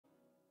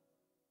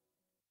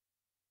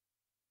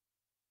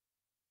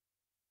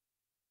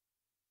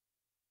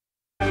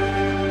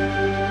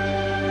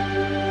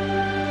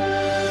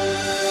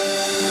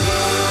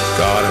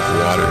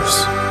waters,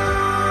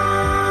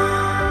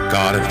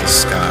 God of the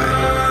sky,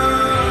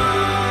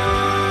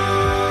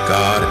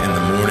 God in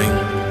the morning,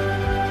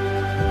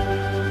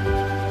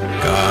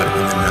 God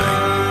in the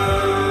night,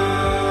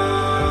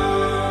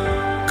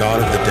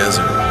 God of the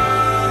desert,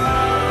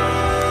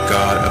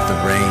 God of the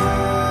rain,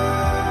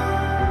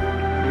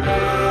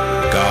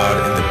 God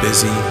in the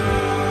busy,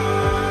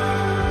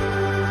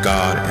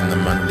 God in the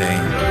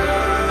mundane,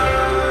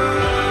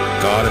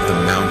 God of the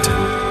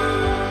mountain,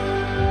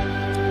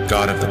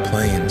 God of the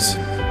plains,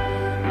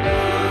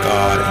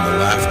 God in the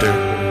laughter,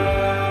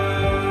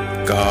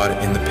 God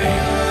in the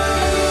pain.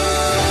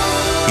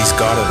 He's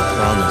God of the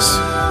promise.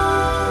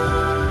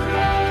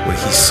 What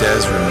he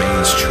says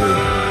remains true.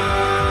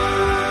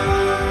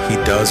 He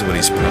does what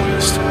he's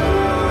promised for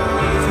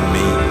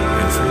me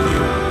and for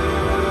you.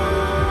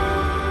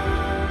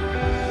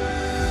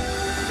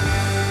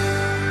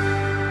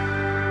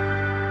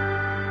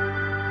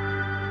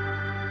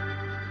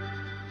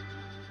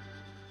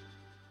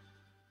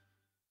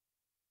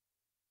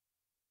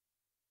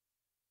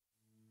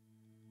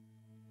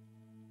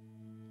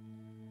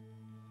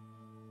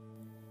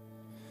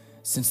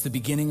 Since the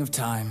beginning of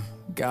time,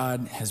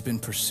 God has been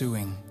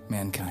pursuing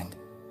mankind.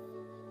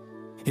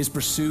 His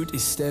pursuit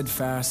is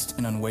steadfast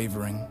and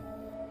unwavering.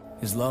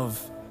 His love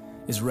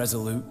is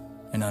resolute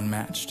and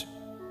unmatched.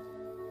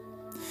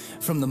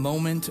 From the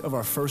moment of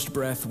our first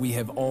breath, we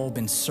have all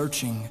been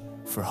searching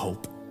for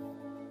hope.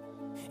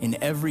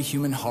 In every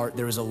human heart,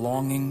 there is a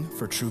longing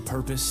for true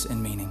purpose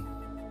and meaning.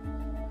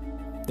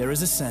 There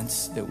is a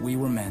sense that we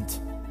were meant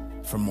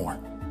for more.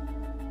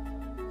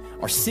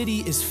 Our city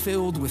is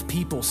filled with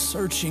people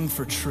searching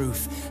for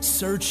truth,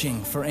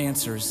 searching for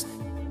answers.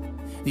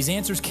 These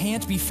answers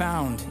can't be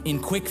found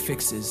in quick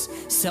fixes,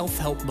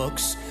 self-help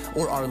books,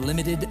 or our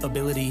limited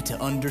ability to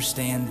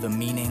understand the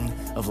meaning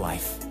of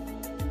life.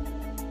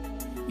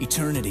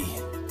 Eternity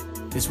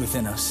is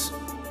within us.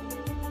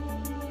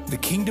 The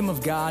kingdom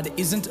of God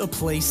isn't a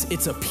place,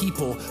 it's a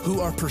people who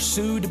are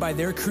pursued by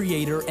their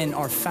Creator and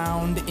are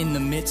found in the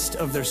midst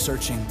of their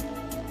searching.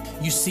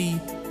 You see,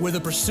 where the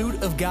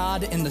pursuit of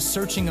God and the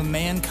searching of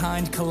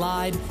mankind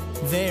collide,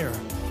 there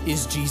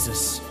is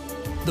Jesus.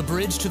 The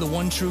bridge to the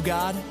one true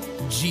God,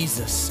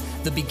 Jesus.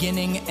 The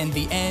beginning and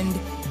the end,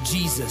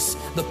 Jesus.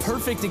 The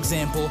perfect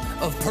example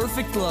of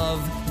perfect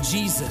love,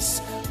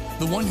 Jesus.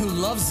 The one who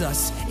loves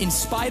us in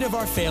spite of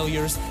our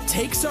failures,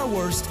 takes our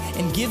worst,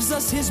 and gives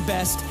us his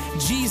best,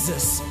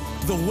 Jesus.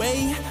 The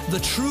way,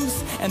 the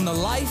truth, and the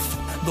life,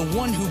 the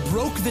one who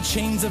broke the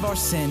chains of our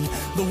sin,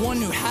 the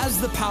one who has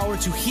the power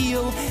to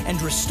heal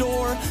and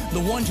restore, the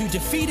one who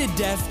defeated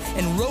death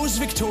and rose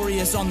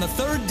victorious on the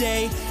third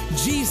day,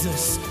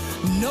 Jesus.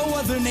 No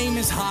other name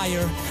is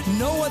higher,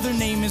 no other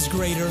name is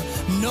greater,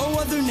 no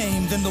other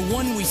name than the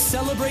one we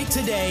celebrate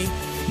today,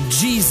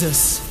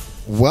 Jesus.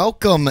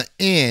 Welcome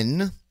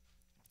in,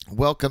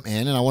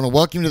 and I want to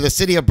welcome you to the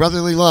City of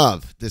Brotherly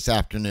Love this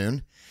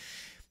afternoon.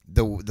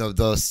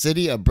 The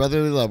City of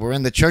Brotherly Love. We're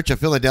in the Church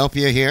of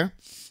Philadelphia here.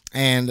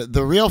 And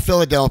the real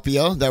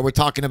Philadelphia that we're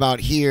talking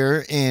about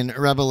here in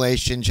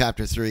Revelation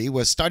chapter 3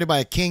 was started by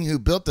a king who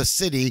built a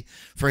city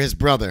for his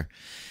brother.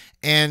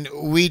 And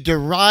we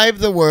derive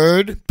the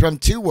word from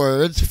two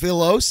words,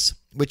 philos,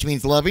 which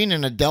means loving,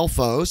 and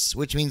adelphos,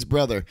 which means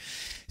brother.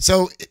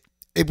 So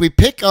if we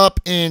pick up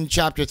in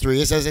chapter 3,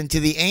 it says, "And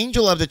to the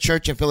angel of the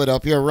church in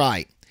Philadelphia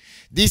write,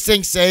 these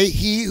things say,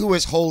 he who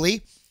is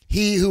holy,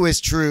 he who is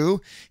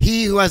true,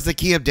 he who has the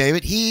key of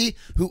David, he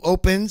who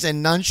opens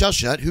and none shall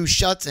shut, who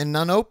shuts and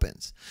none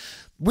opens."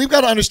 We've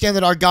got to understand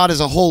that our God is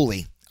a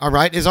holy, all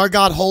right? Is our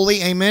God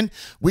holy? Amen.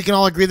 We can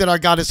all agree that our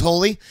God is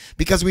holy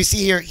because we see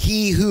here,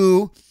 he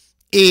who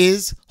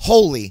is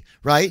holy,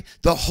 right?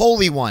 The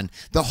Holy One.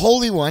 The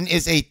Holy One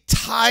is a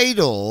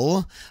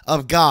title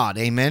of God,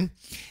 amen?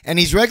 And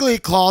he's regularly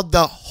called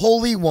the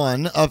Holy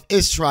One of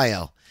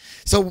Israel.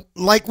 So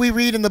like we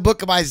read in the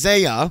book of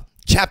Isaiah,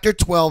 chapter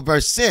 12,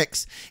 verse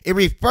 6, it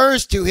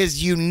refers to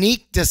his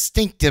unique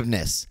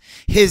distinctiveness,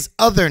 his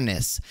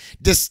otherness,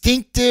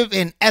 distinctive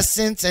in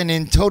essence and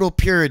in total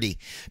purity,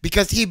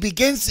 because he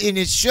begins and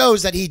it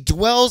shows that he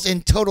dwells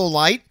in total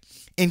light,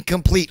 in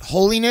complete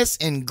holiness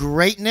and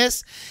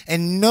greatness,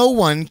 and no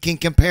one can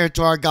compare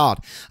to our God.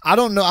 I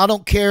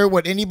don't care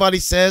what anybody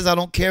says. I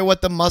don't care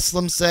what the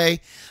Muslims say.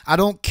 I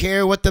don't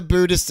care what the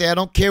Buddhists say. I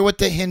don't care what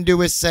the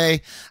Hinduists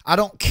say. I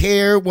don't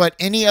care what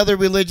any other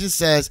religion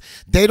says.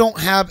 They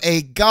don't have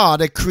a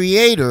God, a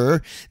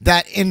creator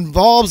that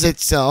involves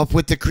itself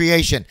with the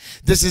creation.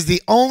 This is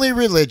the only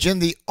religion,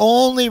 the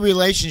only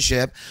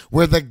relationship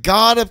where the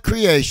God of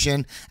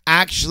creation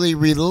actually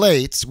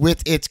relates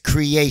with its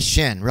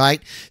creation,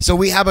 right? So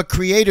we have a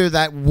creator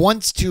that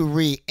wants to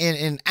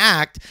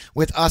enact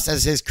with us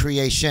as his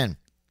creation.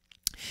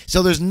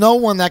 So there's no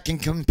one that can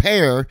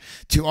compare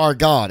to our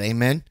God.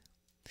 Amen.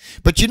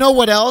 But you know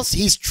what else?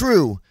 He's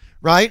true,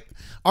 right?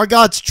 Our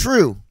God's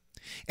true.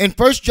 In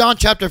 1 John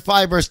chapter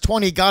 5, verse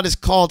 20, God has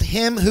called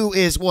him who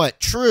is what?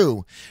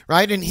 True,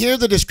 right? And here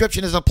the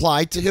description is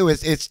applied to who?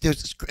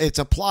 It's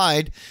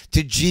applied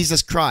to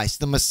Jesus Christ,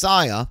 the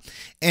Messiah.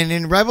 And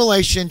in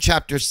Revelation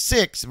chapter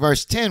 6,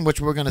 verse 10, which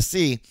we're going to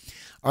see,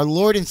 our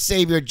Lord and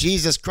Savior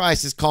Jesus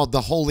Christ is called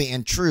the holy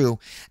and true,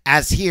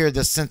 as here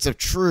the sense of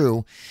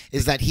true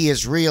is that he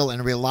is real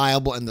and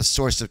reliable and the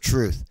source of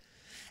truth.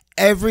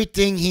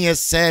 Everything he has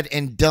said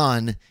and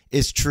done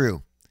is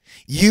true.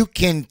 You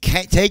can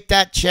take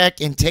that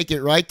check and take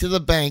it right to the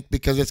bank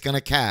because it's going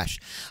to cash.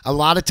 A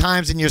lot of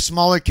times in your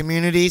smaller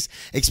communities,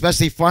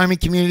 especially farming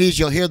communities,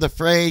 you'll hear the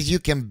phrase, you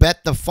can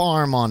bet the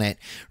farm on it,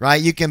 right?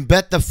 You can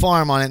bet the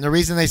farm on it. And the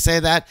reason they say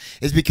that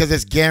is because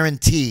it's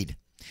guaranteed,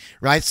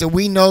 right? So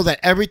we know that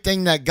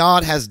everything that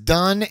God has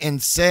done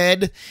and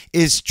said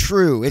is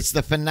true. It's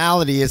the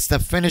finality. It's the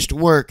finished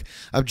work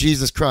of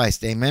Jesus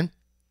Christ. Amen.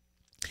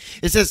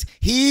 It says,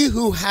 he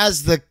who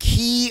has the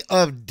key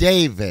of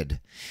David,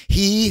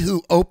 he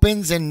who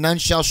opens and none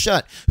shall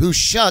shut, who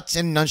shuts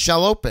and none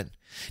shall open.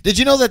 Did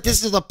you know that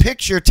this is a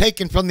picture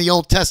taken from the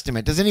Old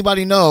Testament? Does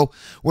anybody know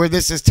where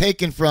this is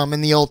taken from in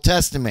the Old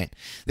Testament?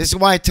 This is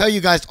why I tell you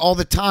guys all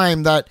the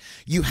time that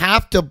you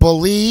have to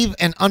believe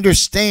and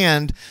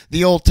understand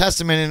the Old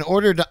Testament in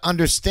order to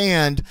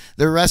understand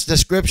the rest of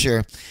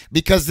Scripture.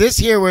 Because this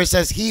here where it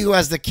says, he who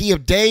has the key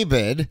of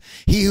David,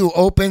 he who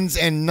opens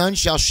and none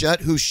shall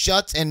shut, who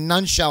shuts and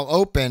none shall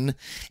open,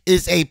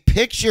 is a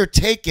picture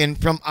taken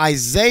from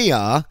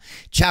Isaiah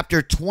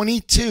chapter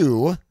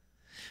 22,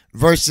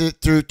 verses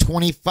through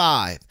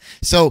 25.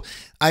 So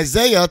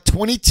Isaiah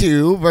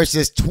 22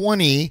 verses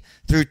 20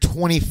 through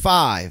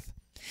 25.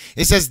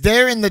 It says,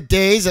 there in the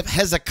days of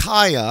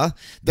Hezekiah,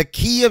 the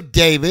key of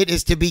David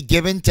is to be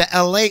given to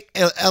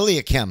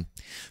Eliakim,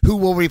 who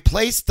will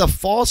replace the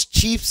false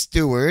chief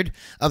steward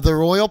of the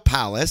royal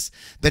palace,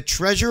 the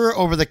treasurer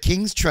over the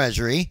king's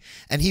treasury,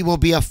 and he will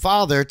be a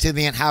father to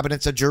the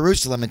inhabitants of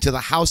Jerusalem and to the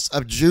house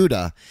of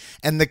Judah.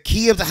 And the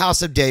key of the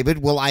house of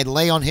David will I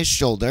lay on his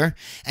shoulder,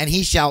 and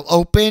he shall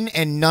open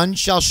and none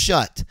shall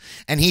shut,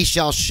 and he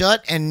shall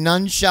shut and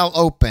none shall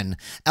open.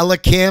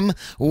 Eliakim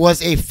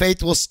was a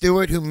faithful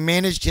steward who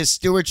managed his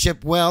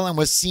stewardship well and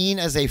was seen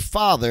as a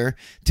father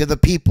to the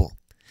people.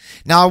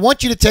 Now, I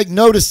want you to take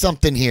note of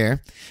something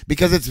here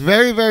because it's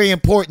very, very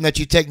important that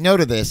you take note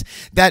of this,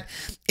 that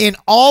in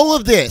all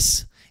of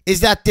this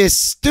is that this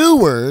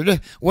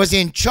steward was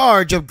in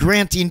charge of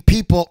granting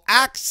people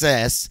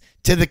access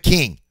to the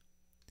king.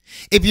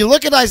 If you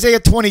look at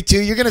Isaiah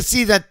 22, you're going to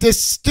see that this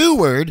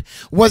steward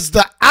was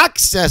the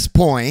access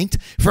point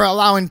for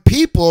allowing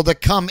people to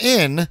come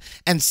in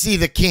and see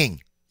the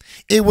king.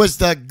 It was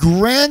the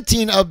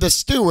granting of the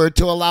steward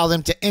to allow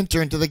them to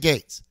enter into the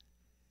gates.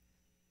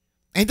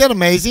 Ain't that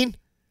amazing?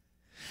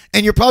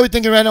 And you're probably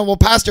thinking right now, well,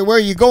 Pastor, where are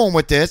you going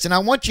with this? And I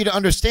want you to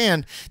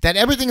understand that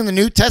everything in the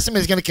New Testament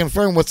is going to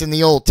confirm what's in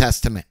the Old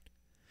Testament.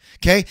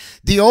 Okay?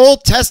 The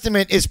Old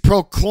Testament is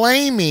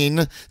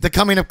proclaiming the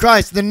coming of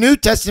Christ. The New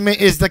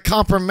Testament is the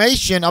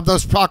confirmation of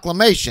those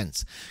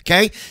proclamations.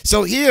 Okay?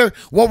 So here,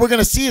 what we're going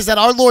to see is that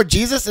our Lord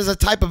Jesus is a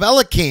type of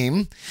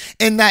Eliakim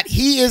in that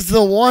he is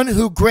the one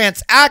who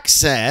grants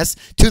access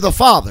to the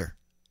Father.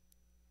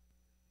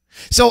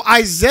 So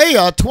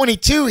Isaiah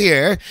 22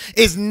 here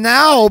is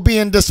now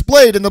being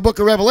displayed in the book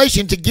of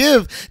Revelation to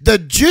give the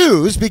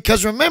Jews,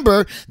 because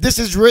remember, this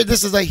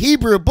is a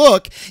Hebrew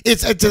book.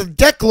 It's a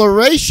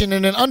declaration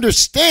and an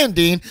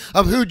understanding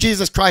of who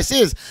Jesus Christ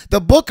is. The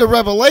book of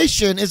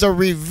Revelation is a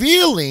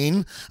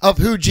revealing of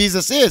who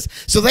Jesus is.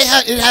 So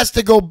it has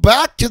to go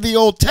back to the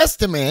Old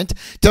Testament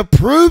to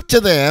prove to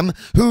them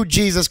who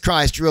Jesus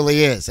Christ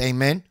really is.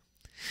 Amen.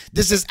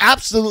 This is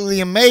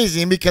absolutely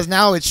amazing because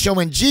now it's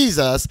showing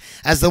Jesus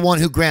as the one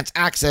who grants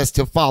access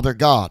to Father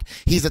God.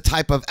 He's a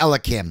type of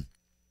Eliakim.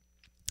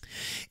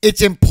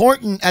 It's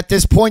important at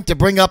this point to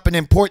bring up an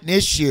important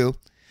issue,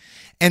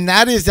 and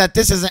that is that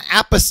this is an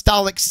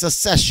apostolic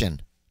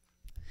succession.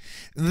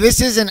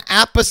 This is an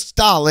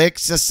apostolic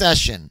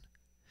succession.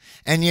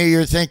 And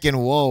you're thinking,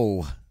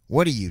 whoa,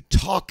 what are you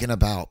talking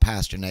about,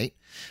 Pastor Nate?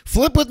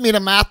 Flip with me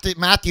to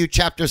Matthew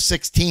chapter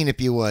 16,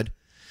 if you would.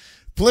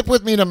 Flip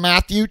with me to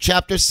Matthew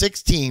chapter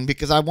 16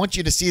 because I want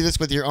you to see this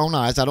with your own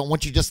eyes. I don't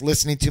want you just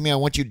listening to me. I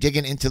want you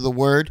digging into the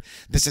word.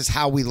 This is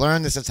how we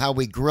learn. This is how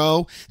we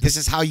grow. This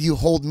is how you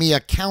hold me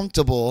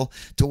accountable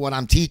to what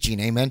I'm teaching.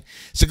 Amen.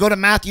 So go to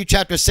Matthew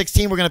chapter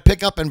 16. We're going to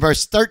pick up in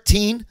verse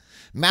 13.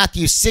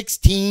 Matthew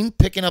 16,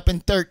 picking up in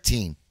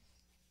 13.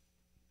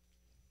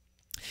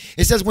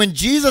 It says, when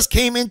Jesus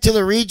came into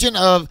the region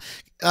of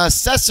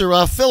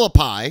Caesarea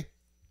Philippi,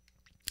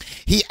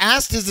 he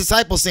asked his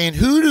disciples, saying,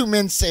 who do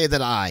men say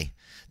that I,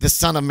 the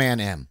Son of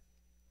Man, am?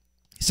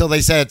 So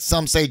they said,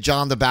 some say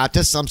John the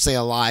Baptist, some say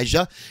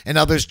Elijah, and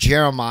others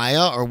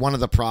Jeremiah or one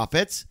of the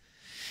prophets.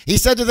 He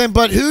said to them,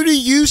 but who do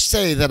you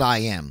say that I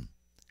am?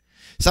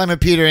 Simon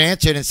Peter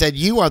answered and said,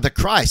 you are the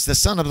Christ, the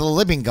Son of the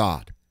living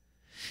God.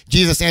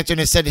 Jesus answered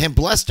and said to him,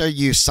 "Blessed are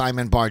you,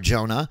 Simon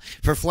Bar-Jonah,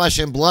 for flesh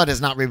and blood has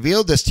not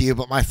revealed this to you,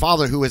 but my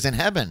Father who is in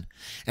heaven.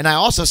 And I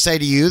also say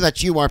to you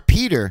that you are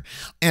Peter,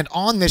 and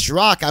on this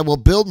rock I will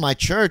build my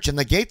church, and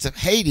the gates of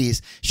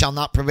Hades shall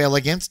not prevail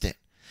against it.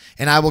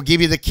 And I will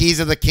give you the keys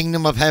of the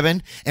kingdom of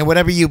heaven, and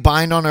whatever you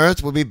bind on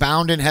earth will be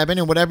bound in heaven,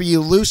 and whatever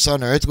you loose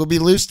on earth will be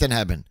loosed in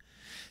heaven."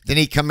 Then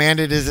he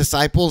commanded his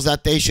disciples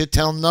that they should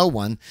tell no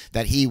one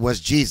that he was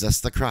Jesus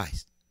the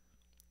Christ.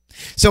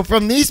 So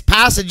from these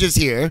passages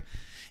here,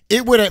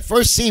 it would at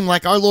first seem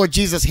like our Lord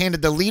Jesus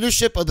handed the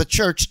leadership of the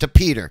church to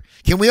Peter.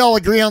 Can we all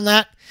agree on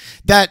that?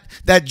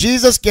 That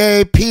Jesus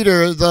gave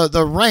Peter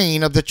the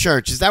reign of the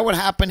church. Is that what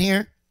happened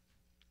here?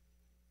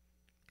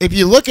 If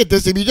you look at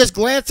this, if you just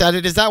glance at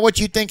it, is that what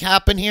you think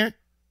happened here?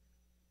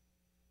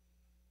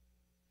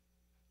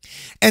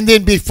 And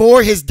then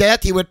before his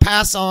death, he would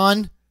pass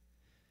on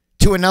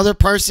to another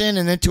person,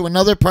 and then to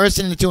another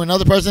person, and to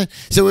another person,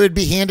 so it would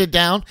be handed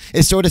down.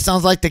 It sort of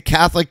sounds like the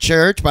Catholic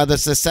Church by the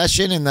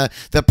succession and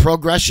the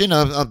progression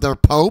of their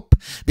pope,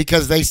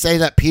 because they say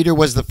that Peter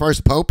was the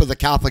first pope of the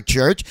Catholic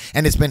Church,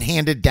 and it's been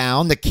handed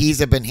down. The keys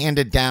have been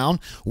handed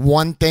down,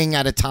 one thing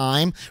at a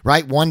time,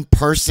 right? One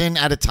person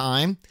at a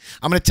time.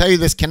 I'm going to tell you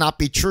this cannot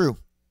be true.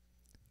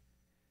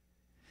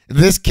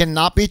 This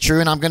cannot be true,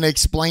 and I'm going to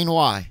explain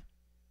why.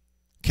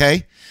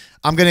 Okay?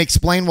 I'm going to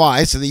explain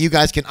why so that you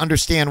guys can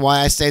understand why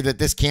I say that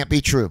this can't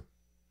be true.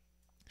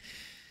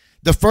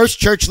 The first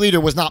church leader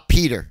was not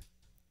Peter.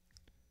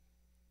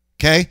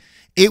 Okay?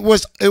 It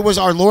was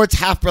our Lord's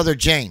half-brother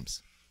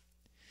James.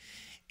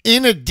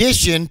 In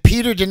addition,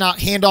 Peter did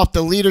not hand off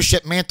the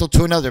leadership mantle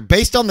to another.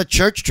 Based on the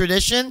church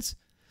traditions,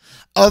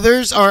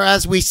 others are,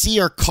 as we see,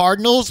 are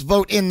cardinals,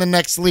 vote in the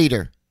next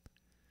leader.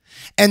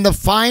 And the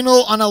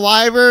final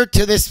unaliver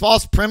to this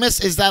false premise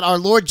is that our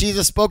Lord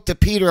Jesus spoke to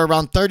Peter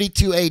around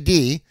 32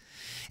 AD.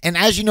 And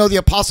as you know, the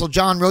Apostle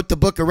John wrote the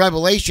book of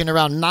Revelation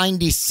around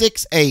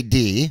 96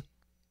 AD.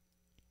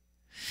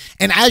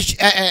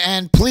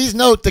 And please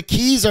note, the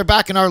keys are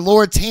back in our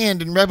Lord's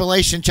hand in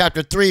Revelation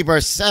chapter 3,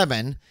 verse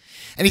 7.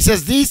 And he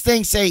says, "These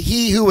things say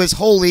he who is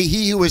holy,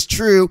 he who is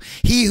true,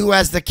 he who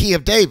has the key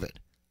of David."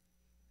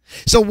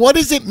 So what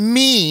does it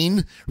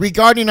mean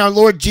regarding our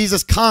Lord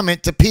Jesus'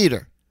 comment to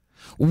Peter?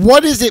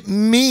 What does it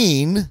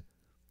mean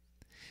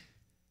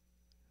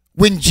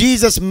when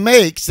Jesus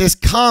makes this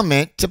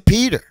comment to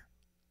Peter?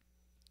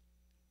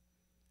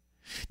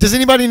 Does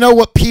anybody know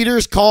what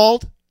Peter's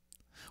called?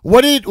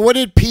 What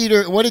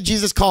did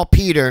Jesus call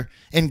Peter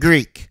in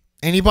Greek?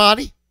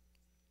 Anybody?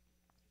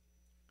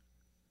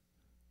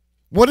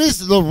 What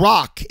is the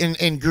rock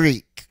in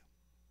Greek?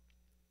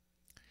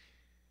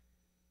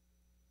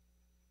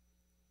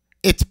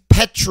 It's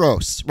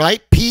Petros,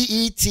 right?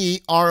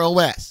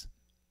 Petros.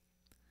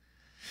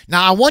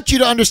 Now, I want you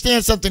to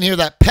understand something here,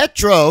 that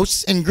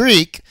Petros in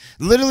Greek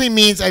literally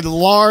means a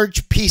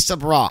large piece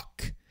of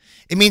rock.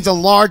 It means a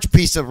large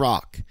piece of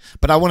rock.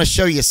 But I want to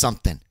show you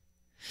something.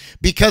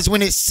 Because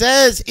when it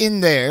says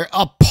in there,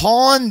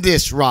 upon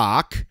this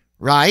rock,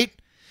 right?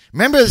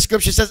 Remember the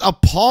scripture says,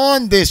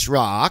 upon this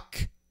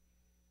rock,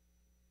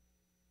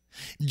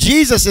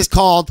 Jesus is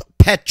called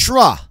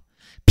Petra.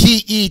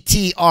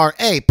 Petra,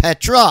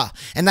 Petra.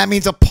 And that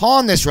means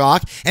upon this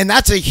rock. And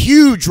that's a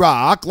huge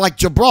rock like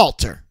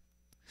Gibraltar.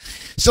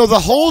 So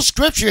the whole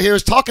scripture here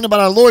is talking about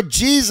our Lord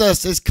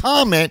Jesus'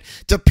 comment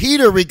to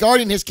Peter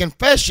regarding his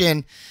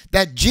confession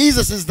that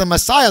Jesus is the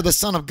Messiah, the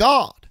Son of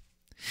God.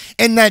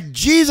 And that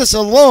Jesus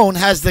alone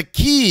has the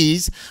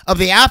keys of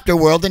the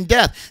afterworld and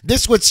death.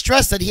 This would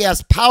stress that he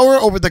has power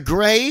over the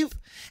grave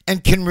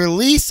and can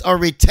release or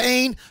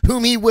retain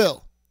whom he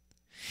will.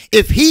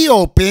 If he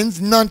opens,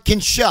 none can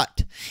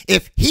shut.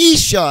 If he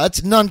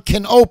shuts, none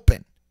can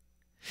open.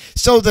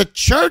 So the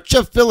Church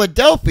of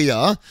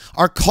Philadelphia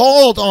are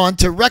called on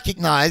to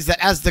recognize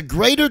that as the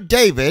greater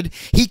David,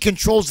 he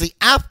controls the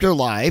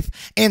afterlife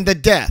and the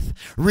death,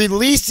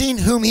 releasing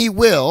whom he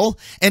will,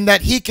 and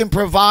that he can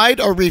provide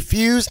or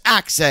refuse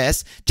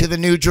access to the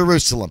New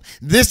Jerusalem.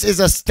 This is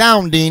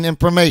astounding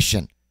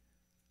information.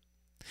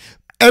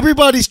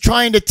 Everybody's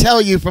trying to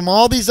tell you from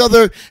all these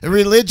other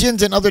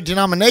religions and other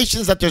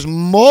denominations that there's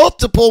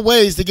multiple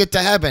ways to get to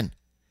heaven.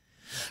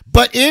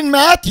 But in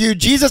Matthew,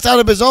 Jesus out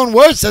of his own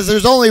words says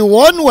there's only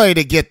one way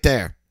to get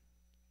there.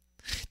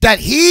 That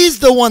he's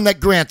the one that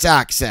grants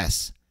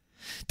access.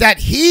 That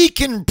he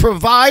can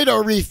provide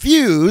or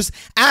refuse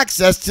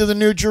access to the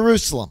New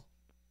Jerusalem.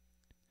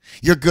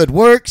 Your good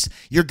works,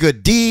 your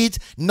good deeds,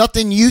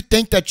 nothing you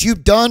think that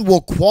you've done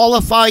will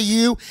qualify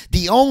you.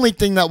 The only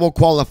thing that will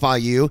qualify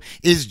you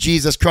is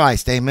Jesus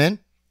Christ. Amen?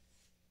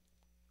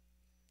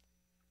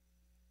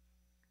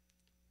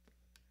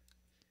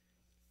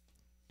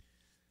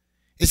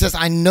 It says,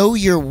 I know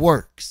your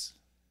works.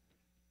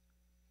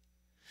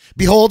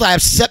 Behold, I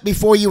have set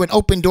before you an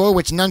open door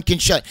which none can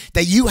shut,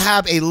 that you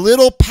have a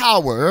little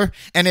power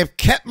and have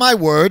kept my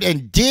word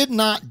and did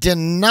not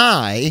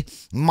deny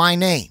my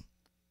name.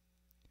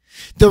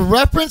 The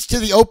reference to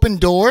the open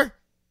door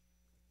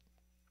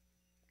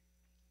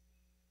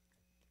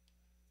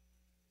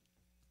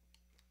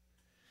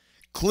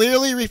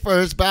clearly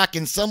refers back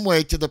in some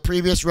way to the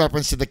previous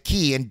reference to the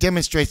key and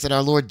demonstrates that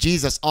our Lord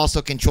Jesus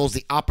also controls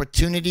the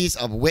opportunities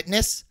of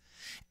witness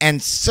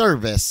and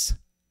service,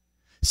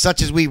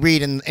 such as we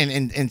read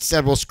in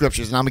several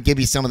scriptures. And I'm going to give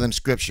you some of them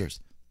scriptures.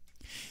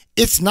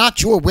 It's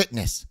not your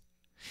witness.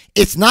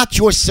 It's not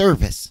your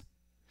service.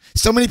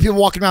 So many people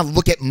walking around,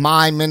 look at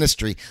my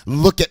ministry,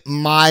 look at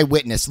my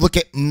witness, look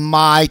at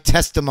my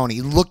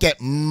testimony, look at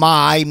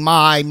my,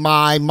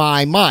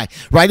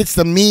 right? It's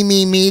the me,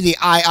 the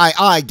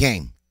I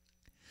game.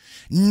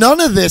 None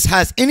of this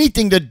has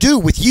anything to do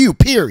with you,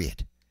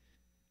 period.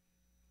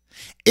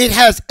 It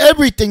has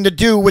everything to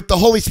do with the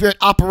Holy Spirit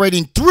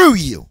operating through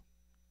you.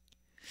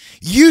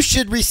 You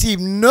should receive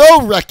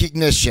no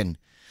recognition,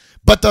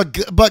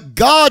 but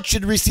God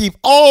should receive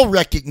all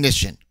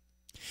recognition.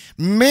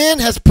 Man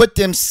has put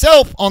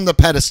themselves on the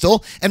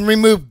pedestal and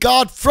removed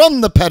God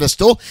from the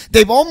pedestal.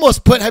 They've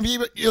almost put,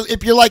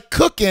 if you're like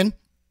cooking,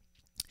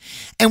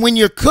 and when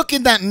you're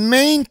cooking that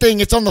main thing,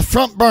 it's on the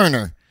front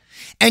burner,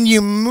 and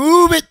you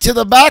move it to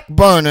the back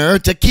burner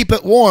to keep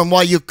it warm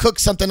while you cook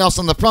something else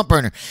on the front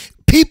burner.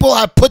 People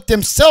have put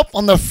themselves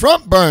on the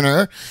front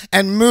burner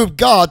and moved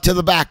God to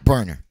the back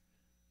burner.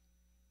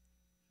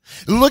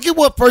 Look at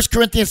what 1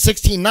 Corinthians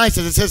 16:9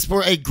 says. It says,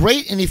 for a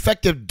great and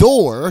effective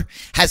door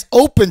has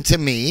opened to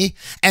me,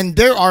 and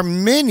there are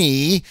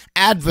many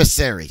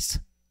adversaries.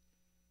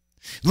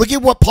 Look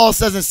at what Paul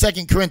says in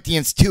 2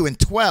 Corinthians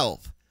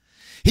 2:12.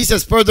 He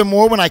says,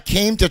 furthermore, when I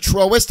came to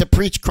Troas to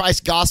preach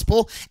Christ's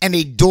gospel, and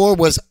a door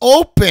was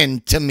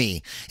opened to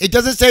me. It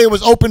doesn't say it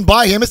was opened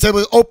by him. It said it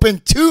was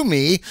opened to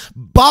me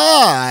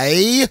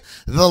by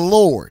the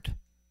Lord.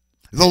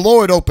 The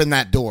Lord opened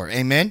that door.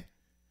 Amen.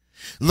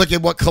 Look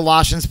at what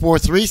Colossians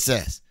 4:3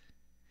 says.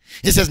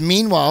 It says,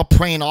 meanwhile,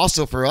 praying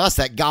also for us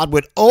that God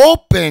would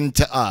open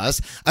to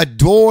us a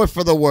door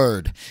for the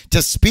word,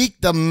 to speak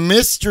the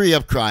mystery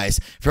of Christ,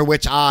 for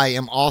which I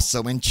am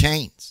also in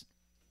chains.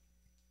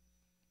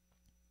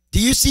 Do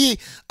you see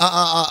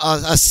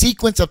a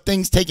sequence of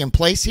things taking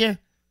place here?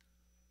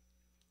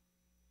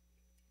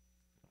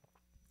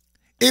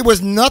 It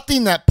was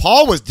nothing that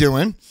Paul was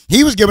doing.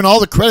 He was giving all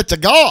the credit to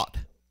God.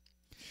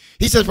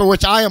 He says, for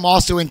which I am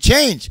also in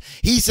chains.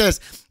 He says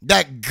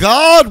that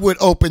God would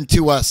open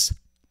to us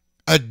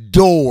a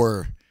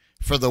door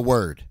for the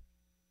word.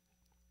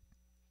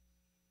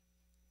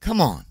 Come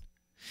on.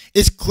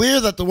 It's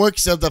clear that the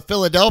works of the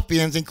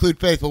Philadelphians include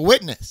faithful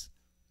witness.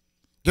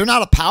 They're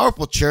not a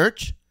powerful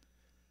church,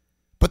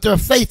 but they're a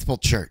faithful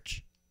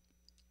church.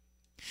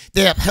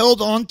 They have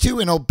held on to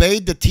and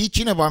obeyed the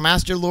teaching of our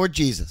Master Lord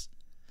Jesus.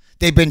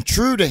 They've been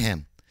true to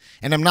him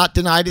and have not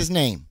denied his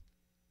name.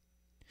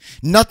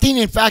 Nothing,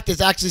 in fact,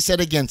 is actually said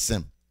against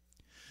them,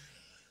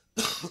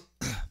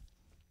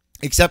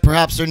 except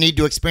perhaps their need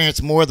to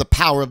experience more of the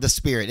power of the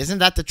Spirit. Isn't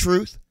that the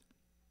truth?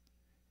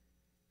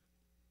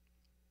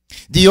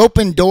 The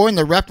open door and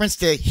the reference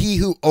to he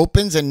who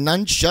opens and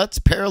none shuts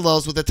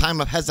parallels with the time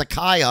of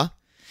Hezekiah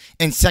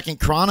in 2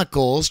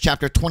 Chronicles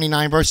chapter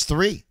 29, verse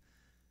 3.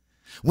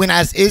 When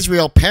as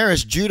Israel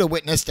perished, Judah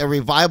witnessed a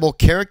revival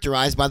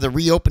characterized by the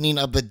reopening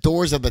of the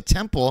doors of the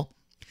temple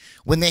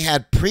when they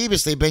had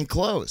previously been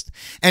closed.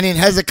 And in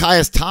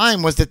Hezekiah's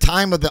time was the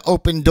time of the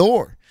open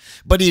door.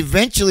 But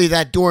eventually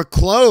that door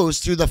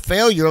closed through the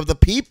failure of the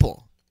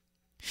people.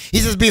 He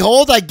says,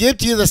 behold, I give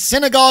to you the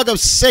synagogue of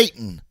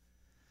Satan,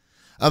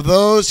 of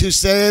those who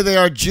say they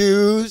are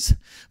Jews,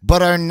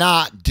 but are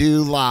not,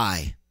 do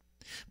lie.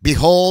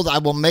 Behold, I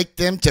will make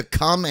them to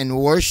come and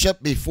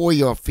worship before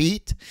your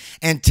feet,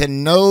 and to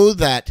know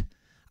that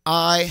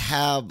I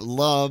have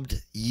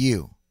loved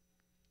you.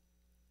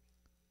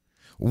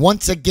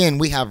 Once again,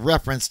 we have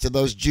reference to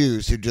those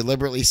Jews who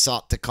deliberately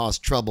sought to cause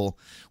trouble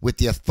with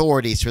the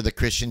authorities for the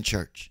Christian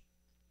church.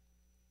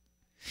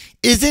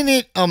 Isn't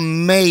it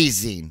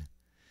amazing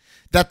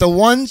that the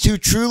ones who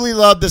truly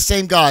love the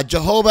same God,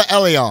 Jehovah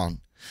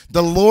Elyon,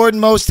 the Lord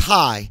Most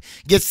High,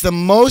 gets the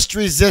most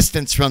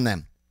resistance from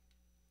them?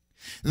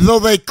 Though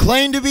they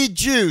claim to be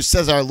Jews,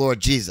 says our Lord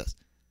Jesus,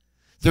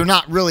 they're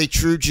not really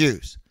true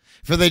Jews,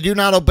 for they do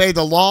not obey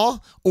the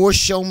law or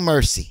show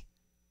mercy.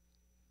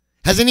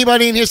 Has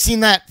anybody in here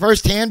seen that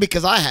firsthand?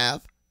 Because I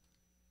have.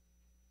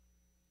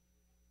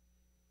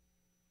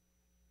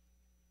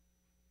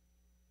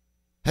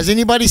 Has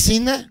anybody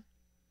seen that?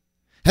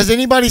 Has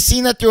anybody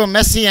seen that through a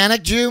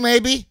Messianic Jew,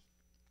 maybe?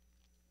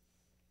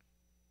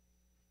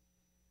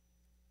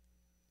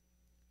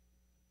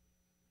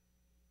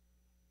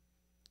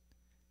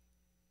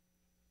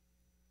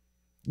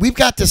 We've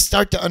got to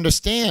start to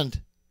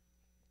understand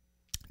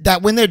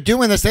that when they're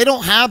doing this, they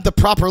don't have the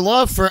proper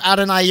love for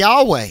Adonai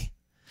Yahweh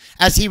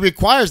as he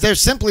requires. They're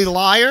simply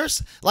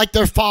liars like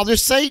their father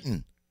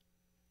Satan.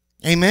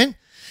 Amen.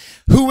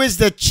 Who is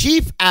the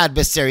chief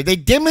adversary. They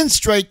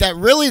demonstrate that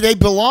really they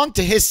belong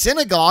to his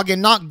synagogue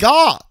and not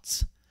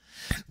God's.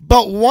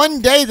 But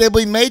one day they'll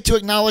be made to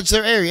acknowledge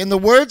their error. In the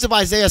words of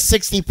Isaiah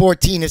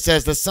 60:14, it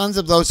says, the sons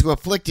of those who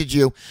afflicted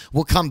you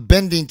will come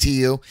bending to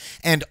you,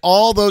 and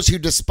all those who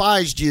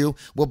despised you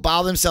will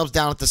bow themselves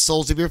down at the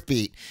soles of your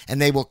feet,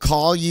 and they will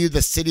call you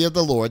the city of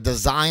the Lord, the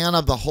Zion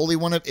of the Holy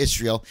One of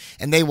Israel,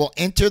 and they will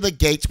enter the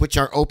gates which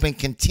are open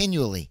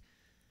continually.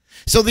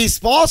 So these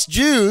false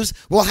Jews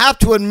will have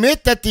to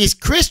admit that these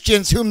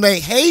Christians whom they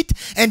hate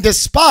and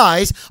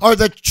despise are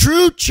the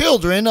true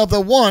children of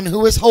the one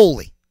who is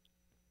holy.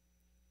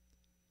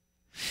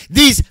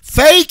 These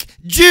fake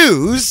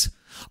Jews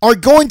are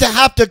going to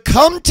have to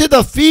come to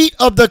the feet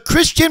of the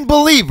Christian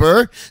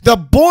believer, the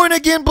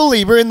born-again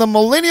believer in the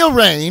millennial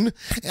reign,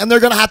 and they're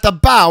going to have to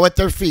bow at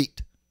their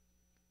feet.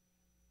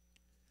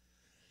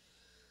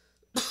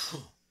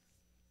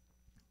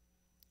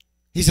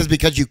 He says,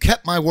 because you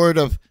kept my word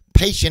of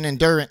patient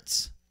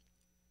endurance,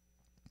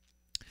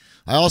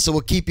 I also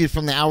will keep you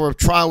from the hour of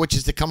trial which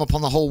is to come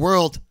upon the whole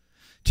world,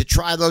 to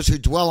try those who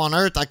dwell on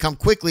earth. I come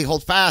quickly.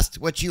 Hold fast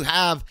what you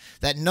have,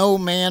 that no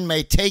man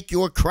may take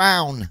your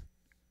crown.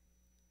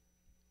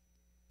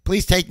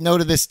 Please take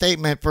note of this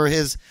statement for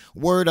his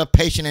word of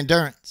patient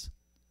endurance.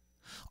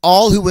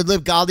 All who would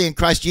live godly in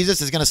Christ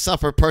Jesus is going to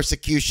suffer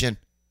persecution.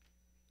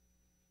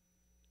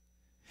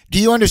 Do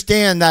you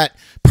understand that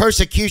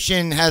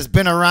persecution has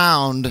been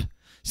around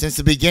since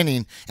the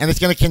beginning, and it's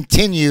going to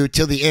continue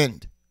till the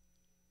end?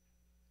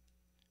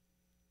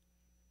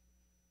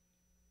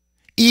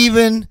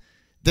 Even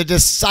the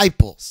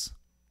disciples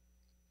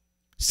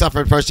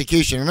suffered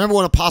persecution. Remember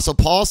what Apostle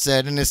Paul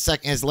said in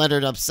his letter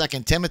of 2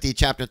 Timothy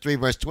chapter 3,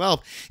 verse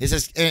 12. It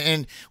says,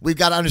 and we've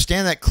got to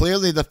understand that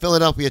clearly the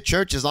Philadelphia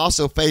church has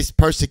also faced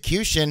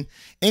persecution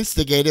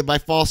instigated by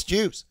false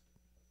Jews.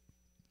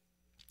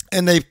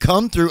 And they've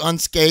come through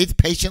unscathed,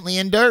 patiently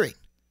enduring.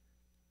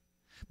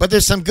 But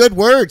there's some good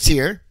words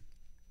here.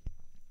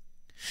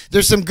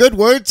 There's some good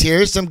words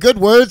here, some good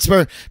words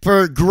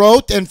for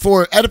growth and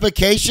for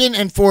edification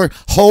and for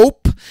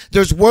hope.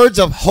 There's words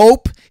of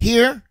hope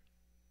here.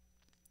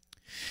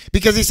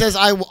 Because he says,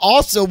 I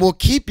also will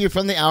keep you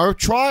from the hour of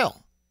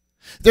trial.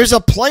 There's a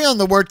play on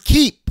the word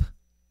keep.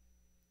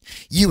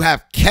 You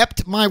have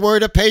kept my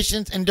word of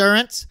patience,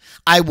 endurance.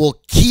 I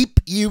will keep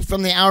you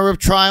from the hour of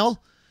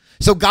trial.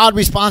 So God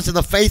responds to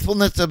the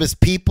faithfulness of his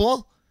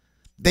people.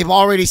 They've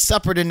already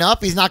suffered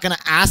enough. He's not going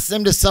to ask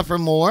them to suffer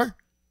more.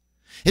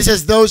 It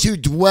says those who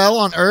dwell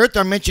on earth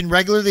are mentioned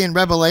regularly in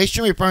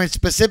Revelation, referring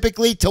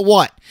specifically to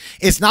what?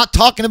 It's not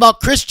talking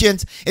about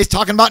Christians. It's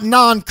talking about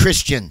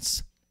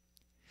non-Christians.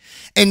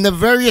 And the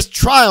various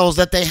trials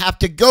that they have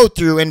to go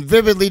through and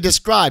vividly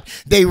described.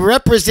 They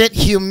represent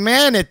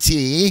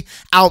humanity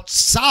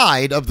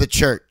outside of the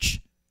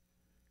church.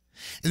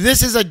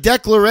 This is a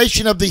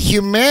declaration of the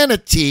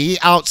humanity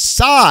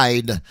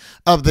outside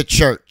of the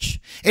church.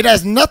 It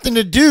has nothing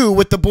to do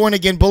with the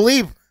born-again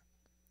believer.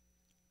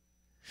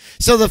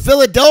 So the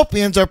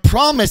Philadelphians are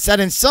promised that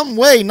in some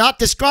way, not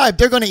described,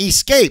 they're going to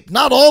escape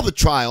not all the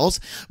trials,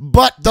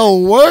 but the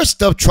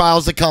worst of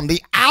trials to come,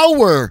 the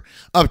hour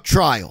of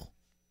trial.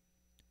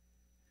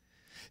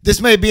 This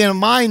may be in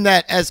mind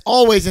that, as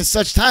always, in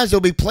such times, there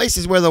will be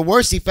places where the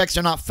worst effects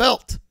are not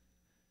felt,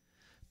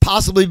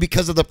 possibly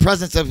because of the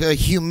presence of a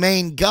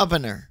humane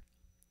governor.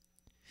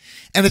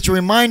 And it's a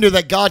reminder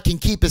that God can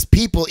keep his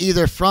people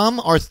either from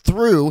or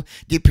through,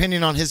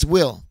 depending on his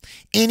will,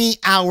 any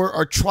hour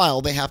or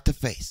trial they have to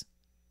face.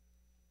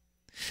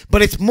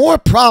 But it's more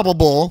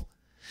probable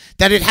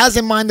that it has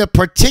in mind the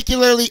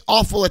particularly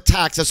awful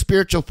attacks of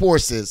spiritual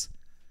forces,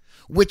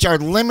 which are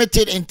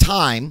limited in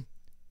time,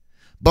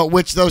 but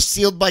which those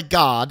sealed by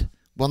God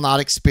will not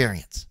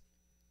experience.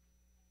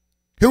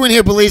 Who in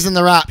here believes in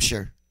the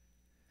rapture?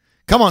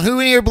 Come on, who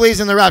in here believes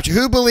in the rapture?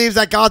 Who believes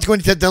that God's going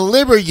to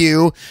deliver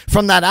you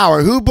from that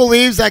hour? Who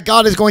believes that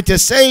God is going to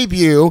save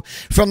you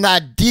from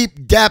that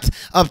deep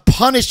depth of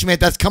punishment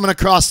that's coming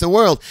across the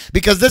world?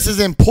 Because this is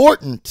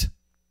important.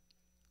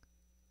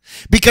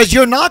 Because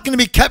you're not going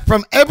to be kept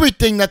from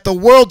everything that the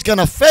world's going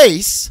to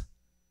face.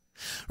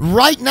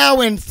 Right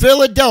now in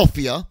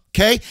Philadelphia,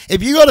 okay,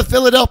 if you go to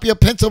Philadelphia,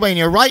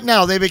 Pennsylvania, right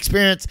now they've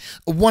experienced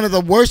one of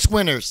the worst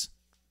winters.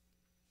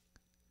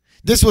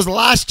 This was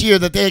last year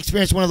that they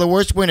experienced one of the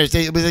worst winters.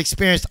 It was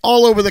experienced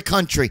all over the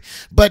country.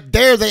 But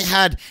there they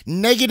had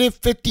negative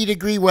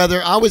 50-degree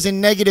weather. I was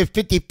in negative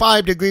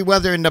 55-degree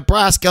weather in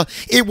Nebraska.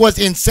 It was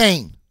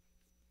insane.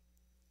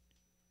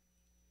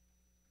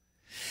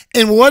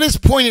 And what is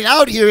pointed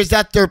out here is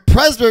that their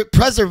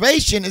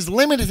preservation is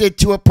limited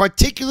to a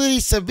particularly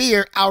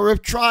severe hour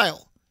of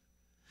trial,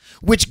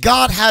 which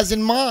God has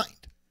in mind.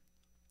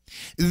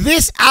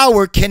 This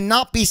hour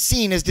cannot be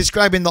seen as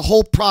describing the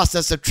whole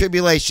process of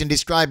tribulation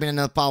described in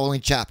the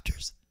following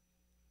chapters.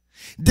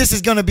 This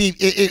is going to be,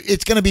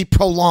 it's going to be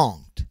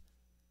prolonged.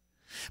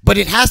 But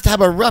it has to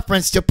have a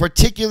reference to a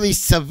particularly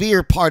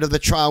severe part of the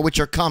trial which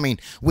are coming,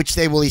 which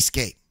they will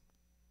escape.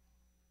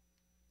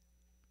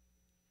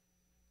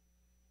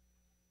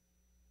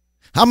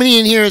 How many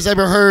in here has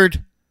ever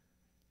heard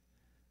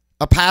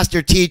a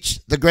pastor teach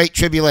the Great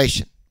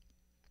Tribulation?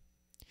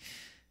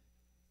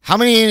 How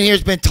many in here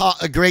has been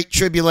taught a Great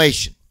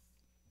Tribulation?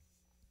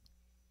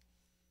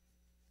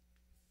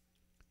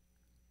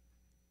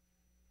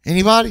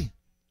 Anybody?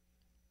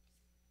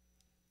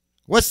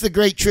 What's the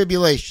Great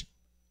Tribulation?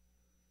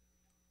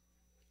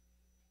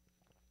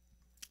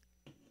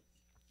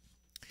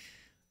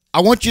 I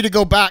want you to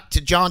go back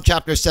to John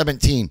chapter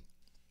 17.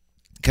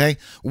 Okay?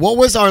 What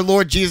was our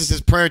Lord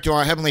Jesus' prayer to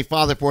our Heavenly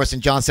Father for us in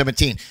John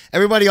 17?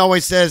 Everybody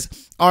always says,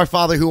 Our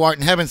Father who art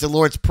in heaven is the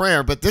Lord's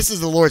Prayer, but this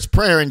is the Lord's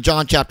Prayer in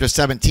John chapter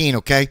 17,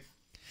 okay?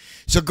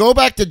 So go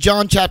back to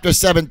John chapter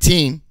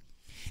 17,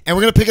 and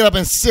we're going to pick it up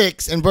in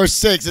verse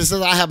 6. It says,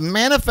 I have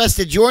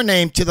manifested your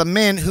name to the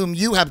men whom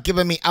you have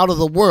given me out of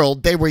the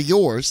world. They were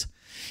yours.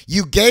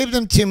 You gave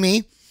them to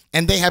me,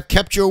 and they have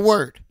kept your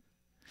word.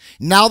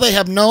 Now they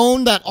have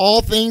known that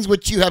all things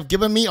which you have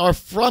given me are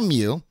from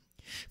you.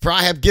 For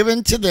I have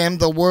given to them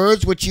the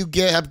words which you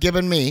have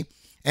given me,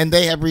 and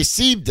they have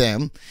received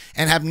them,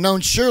 and have known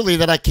surely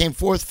that I came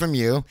forth from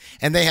you,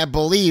 and they have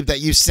believed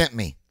that you sent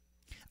me.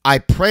 I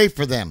pray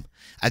for them.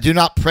 I do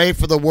not pray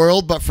for the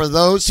world, but for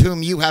those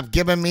whom you have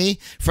given me,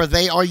 for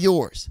they are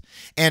yours.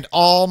 And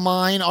all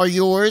mine are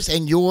yours,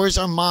 and yours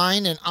are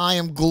mine, and I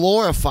am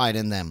glorified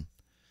in them.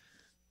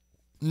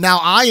 Now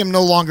I am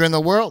no longer in the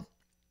world,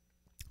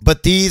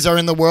 but these are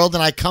in the world,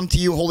 and I come to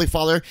you, Holy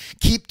Father.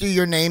 Keep through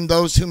your name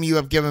those whom you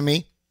have given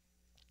me,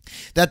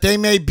 that they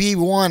may be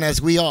one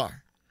as we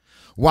are.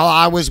 While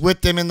I was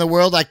with them in the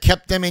world, I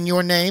kept them in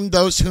your name.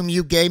 Those whom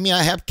you gave me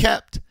I have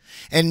kept.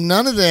 And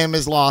none of them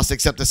is lost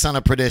except the son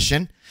of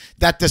perdition,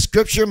 that the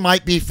scripture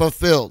might be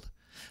fulfilled.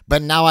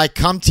 But now I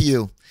come to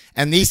you,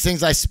 and these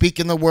things I speak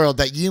in the world,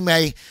 that you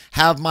may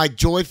have my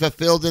joy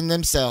fulfilled in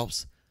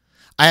themselves.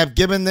 I have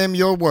given them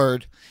your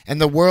word,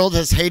 and the world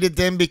has hated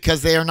them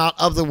because they are not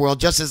of the world,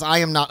 just as I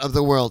am not of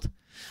the world.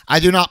 I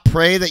do not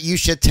pray that you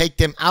should take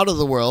them out of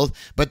the world,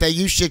 but that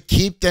you should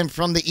keep them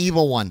from the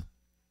evil one.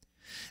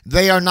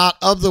 They are not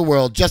of the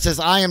world, just as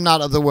I am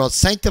not of the world.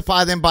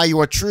 Sanctify them by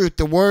your truth.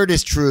 The word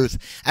is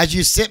truth. As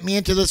you sent me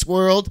into this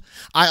world,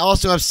 I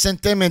also have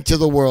sent them into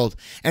the world.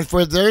 And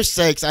for their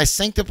sakes I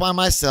sanctify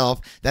myself,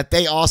 that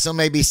they also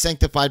may be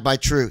sanctified by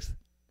truth.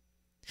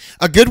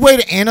 A good way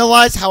to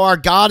analyze how our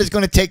God is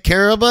going to take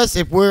care of us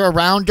if we're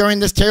around during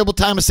this terrible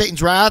time of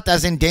Satan's wrath,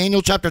 as in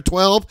Daniel chapter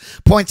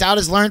 12 points out,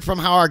 is learned from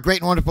how our great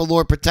and wonderful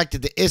Lord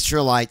protected the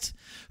Israelites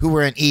who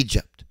were in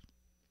Egypt.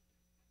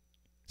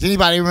 Does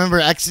anybody remember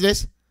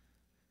Exodus?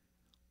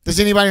 Does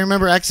anybody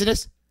remember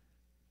Exodus?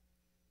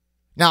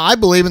 Now, I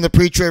believe in the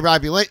pre-trib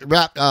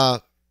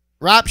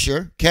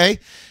rapture, okay?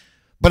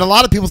 But a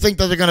lot of people think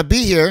that they're going to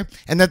be here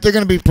and that they're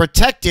going to be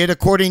protected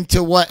according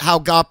to how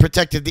God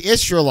protected the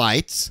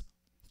Israelites,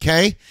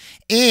 okay,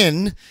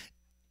 in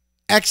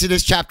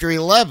Exodus chapter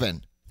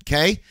 11,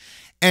 okay?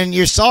 And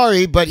you're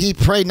sorry, but he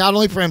prayed not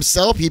only for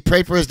himself, he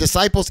prayed for his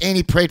disciples, and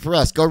he prayed for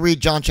us. Go read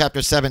John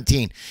chapter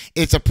 17.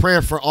 It's a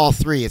prayer for all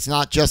three. It's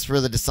not just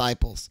for the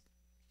disciples.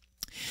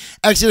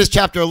 Exodus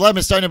chapter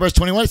 11, starting at verse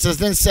 21, it says,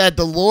 Then said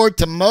the Lord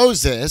to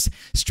Moses,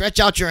 Stretch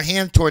out your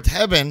hand toward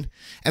heaven,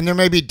 and there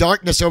may be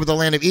darkness over the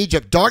land of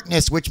Egypt,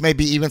 darkness which may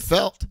be even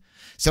felt.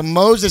 So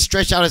Moses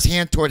stretched out his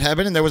hand toward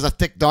heaven, and there was a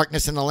thick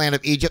darkness in the land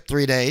of Egypt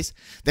 3 days.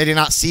 They did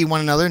not see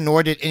one another,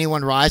 nor did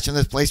anyone rise from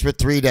this place for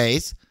 3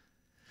 days.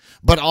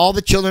 But all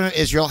the children of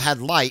Israel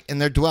had light in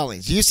their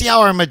dwellings. Do you see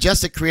how our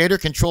majestic Creator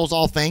controls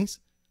all things?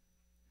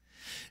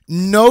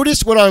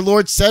 Notice what our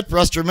Lord said for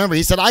us to remember.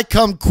 He said, I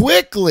come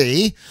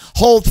quickly,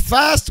 hold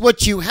fast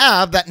what you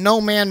have, that no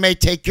man may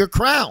take your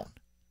crown.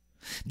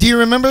 Do you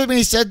remember when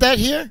he said that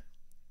here?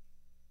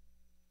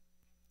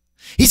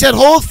 He said,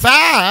 hold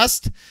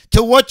fast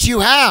to what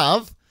you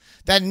have,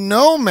 that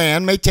no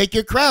man may take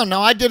your crown.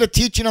 Now, I did a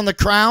teaching on the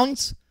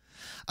crowns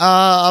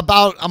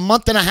about a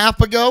month and a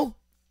half ago.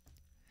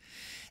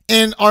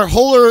 And our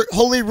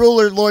holy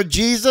ruler, Lord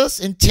Jesus,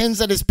 intends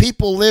that his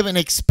people live in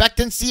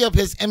expectancy of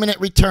his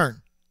imminent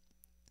return,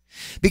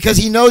 because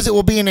he knows it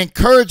will be an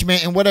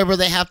encouragement in whatever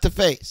they have to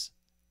face.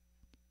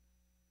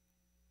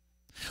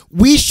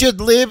 We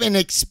should live in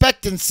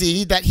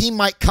expectancy that he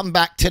might come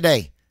back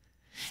today,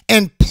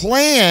 and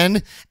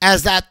plan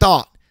as that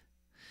thought.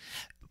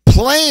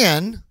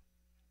 Plan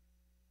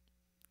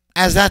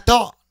as that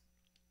thought.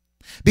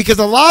 Because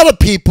a lot of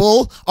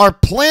people are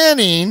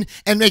planning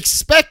and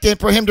expecting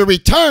for him to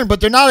return,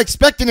 but they're not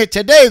expecting it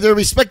today. They're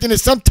expecting it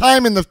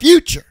sometime in the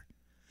future.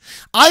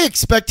 I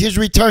expect his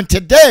return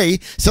today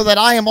so that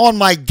I am on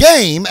my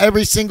game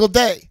every single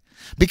day,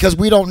 because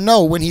we don't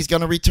know when he's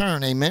going to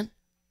return. Amen.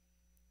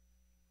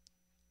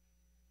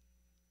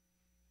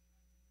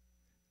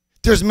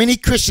 There's many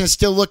Christians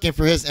still looking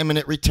for his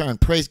imminent return.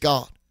 Praise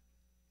God.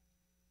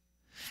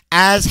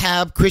 As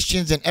have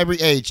Christians in every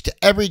age. To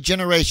every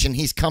generation,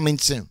 he's coming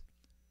soon.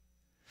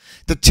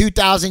 The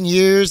 2,000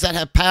 years that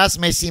have passed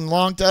may seem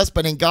long to us,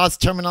 but in God's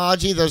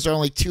terminology, those are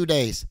only 2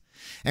 days.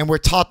 And we're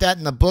taught that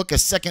in the book of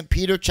 2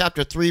 Peter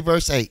chapter 3,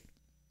 verse 8.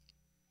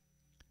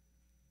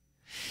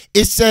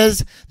 It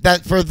says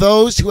that for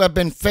those who have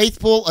been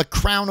faithful, a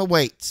crown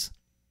awaits.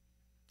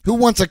 Who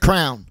wants a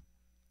crown?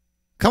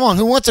 Come on,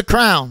 who wants a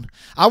crown?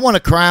 I want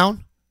a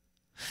crown.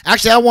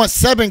 Actually, I want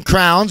 7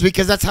 crowns,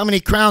 because that's how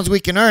many crowns we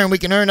can earn. We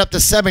can earn up to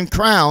 7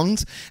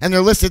 crowns, and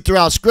they're listed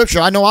throughout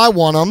Scripture. I know I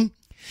want them.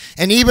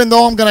 And even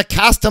though I'm going to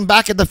cast them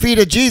back at the feet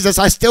of Jesus,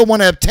 I still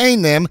want to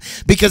obtain them,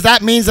 because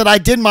that means that I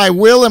did my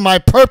will and my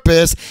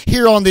purpose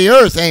here on the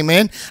earth.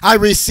 Amen. I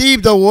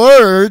received a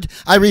word.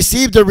 I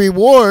received a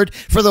reward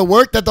for the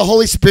work that the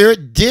Holy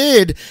Spirit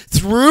did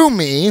through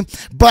me,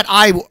 but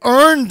I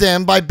earned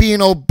them by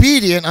being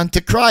obedient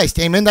unto Christ.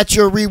 Amen. That's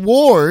your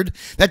reward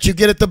that you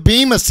get at the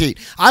Bema seat.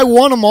 I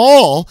want them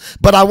all,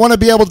 but I want to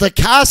be able to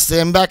cast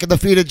them back at the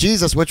feet of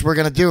Jesus, which we're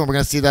going to do, and we're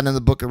going to see that in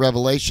the book of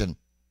Revelation.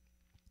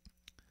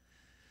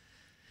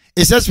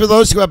 It says, for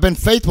those who have been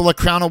faithful, a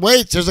crown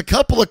awaits. There's a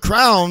couple of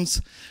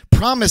crowns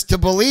promised to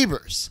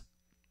believers.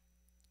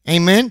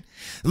 Amen.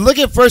 Look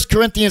at 1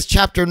 Corinthians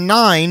chapter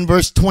 9,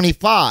 verse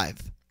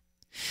 25.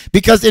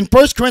 Because in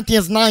 1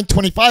 Corinthians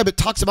 9:25, it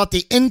talks about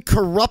the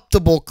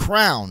incorruptible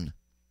crown.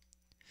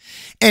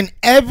 And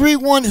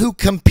everyone who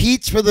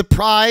competes for the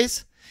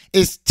prize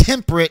is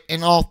temperate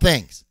in all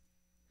things.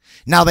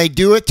 Now they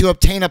do it to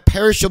obtain a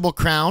perishable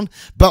crown,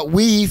 but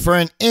we for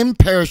an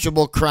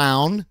imperishable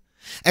crown,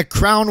 a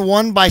crown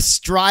won by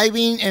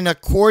striving in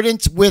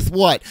accordance with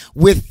what?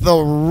 With the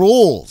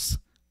rules.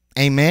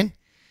 Amen.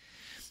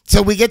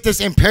 So we get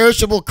this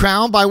imperishable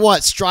crown by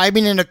what?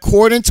 Striving in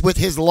accordance with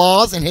his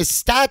laws and his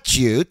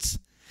statutes.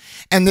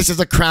 And this is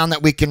a crown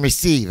that we can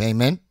receive.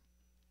 Amen.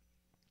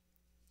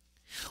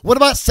 What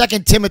about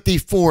 2 Timothy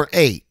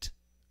 4:8?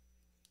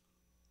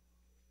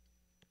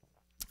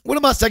 What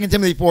about 2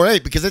 Timothy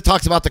 4:8? Because it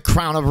talks about the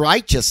crown of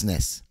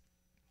righteousness.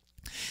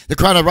 The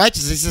crown of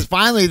righteousness. He says,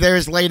 finally, there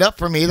is laid up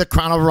for me the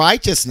crown of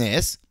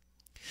righteousness,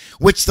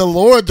 which the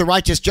Lord, the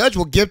righteous judge,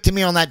 will give to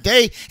me on that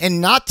day,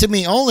 and not to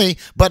me only,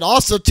 but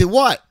also to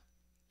what?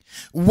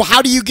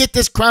 How do you get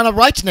this crown of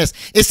righteousness?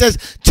 It says,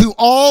 to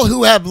all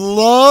who have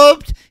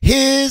loved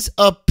his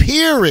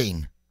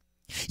appearing.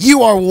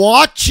 You are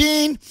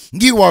watching,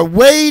 you are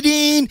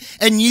waiting,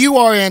 and you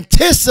are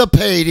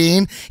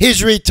anticipating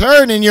his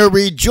return, and you're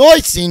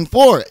rejoicing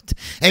for it.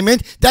 Amen.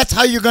 That's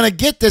how you're going to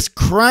get this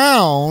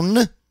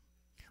crown,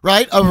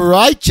 right, of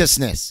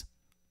righteousness.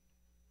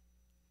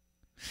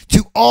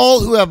 To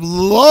all who have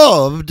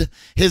loved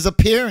his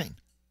appearing.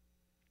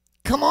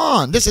 Come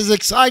on, this is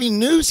exciting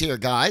news here,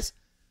 guys.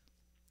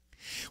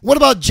 What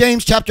about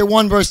James chapter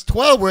 1, verse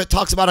 12, where it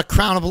talks about a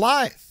crown of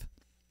life?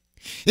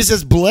 It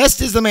says,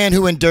 blessed is the man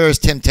who endures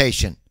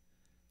temptation.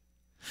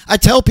 I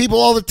tell people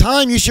all the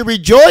time, you should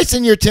rejoice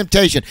in your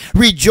temptation.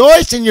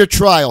 Rejoice in your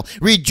trial.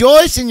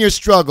 Rejoice in your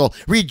struggle.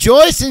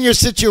 Rejoice in your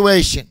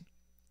situation.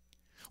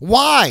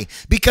 Why?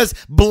 Because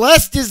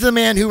blessed is the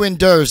man who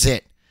endures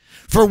it.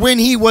 For when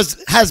he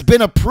has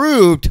been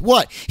approved,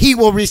 what? He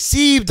will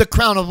receive the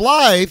crown of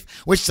life,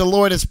 which the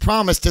Lord has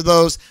promised to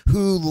those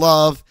who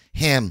love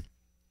him.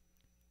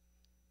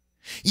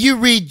 You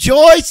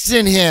rejoice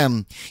in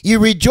him. You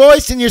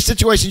rejoice in your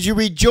situations. You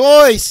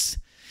rejoice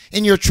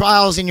in your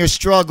trials and your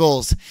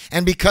struggles.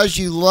 And because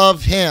you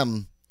love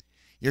him,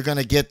 you're going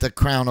to get the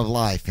crown of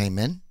life.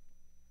 Amen.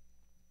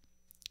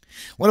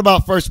 What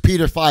about 1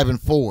 Peter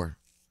 5:4?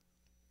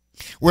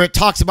 Where it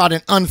talks about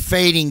an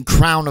unfading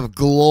crown of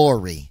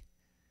glory.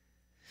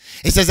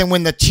 It says, and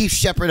when the chief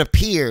shepherd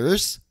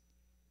appears,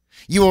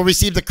 you will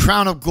receive the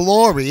crown of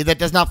glory that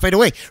does not fade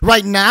away.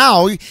 Right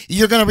now,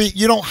 you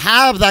don't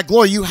have that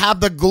glory. You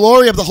have the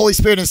glory of the Holy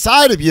Spirit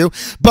inside of you.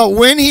 But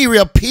when he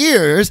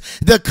reappears,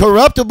 the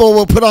corruptible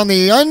will put on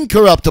the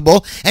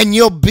uncorruptible, and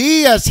you'll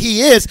be as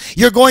he is.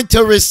 You're going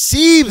to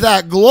receive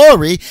that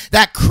glory.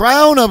 That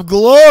crown of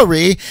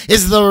glory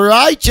is the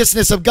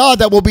righteousness of God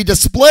that will be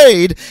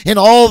displayed in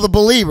all the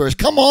believers.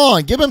 Come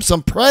on, give him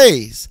some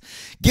praise.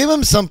 Give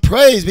him some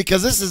praise,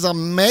 because this is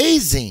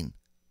amazing.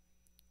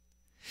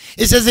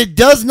 It says it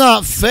does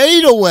not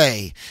fade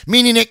away,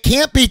 meaning it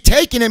can't be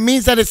taken. It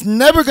means that it's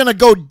never going to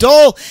go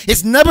dull.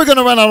 It's never going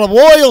to run out of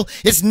oil.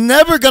 It's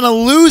never going to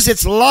lose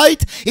its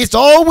light. It's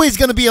always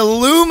going to be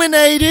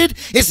illuminated.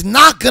 It's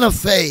not going to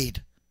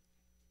fade.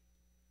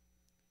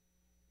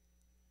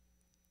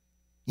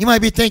 You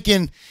might be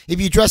thinking, if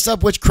you dress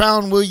up, which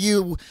crown will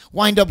you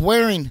wind up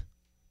wearing?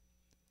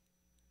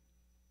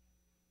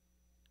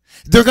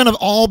 They're going to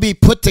all be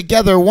put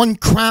together, one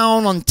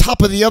crown on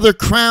top of the other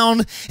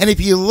crown. And if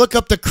you look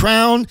up the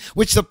crown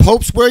which the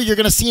popes wear, you're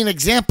going to see an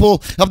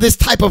example of this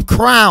type of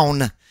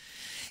crown.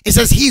 It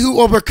says, he who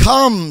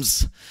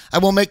overcomes, I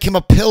will make him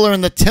a pillar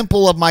in the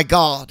temple of my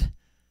God,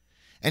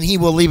 and he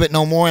will leave it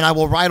no more. And I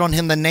will write on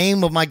him the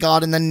name of my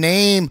God and the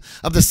name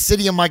of the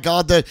city of my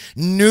God, the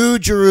new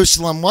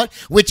Jerusalem, what?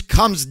 Which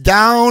comes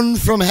down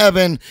from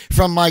heaven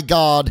from my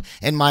God,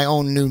 and my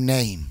own new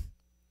name.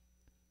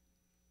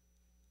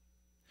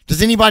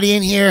 Does anybody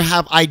in here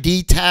have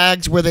ID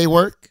tags where they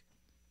work?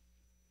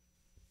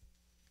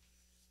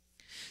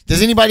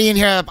 Does anybody in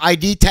here have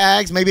ID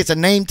tags? Maybe it's a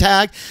name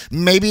tag.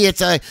 Maybe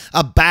it's a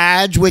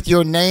badge with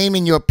your name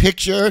and your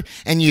picture,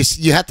 and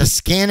you have to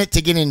scan it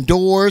to get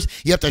indoors.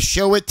 You have to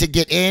show it to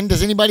get in.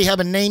 Does anybody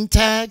have a name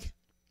tag?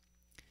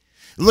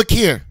 Look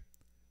here.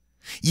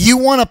 You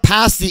want to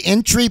pass the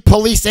entry,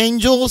 police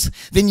angels?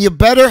 Then you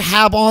better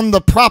have on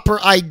the proper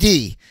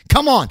ID.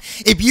 Come on.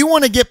 If you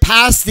want to get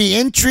past the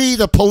entry,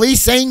 the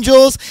police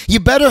angels, you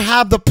better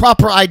have the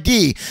proper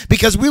ID,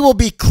 because we will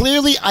be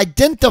clearly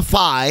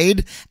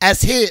identified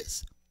as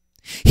his.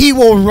 He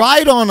will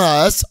write on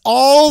us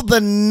all the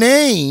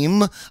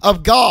name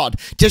of God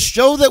to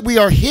show that we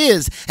are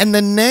his, and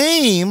the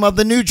name of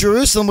the New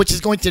Jerusalem, which is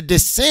going to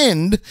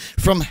descend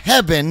from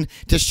heaven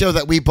to show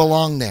that we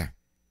belong there.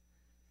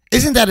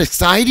 Isn't that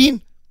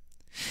exciting?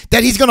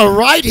 That he's going to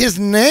write his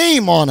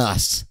name on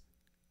us.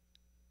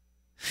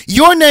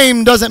 Your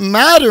name doesn't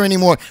matter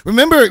anymore.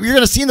 Remember, you're going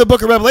to see in the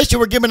book of Revelation,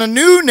 we're given a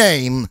new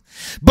name.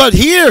 But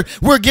here,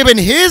 we're given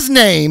his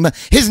name.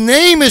 His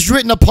name is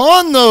written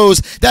upon those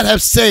that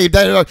have saved,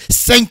 that are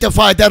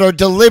sanctified, that are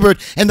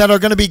delivered, and that are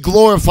going to be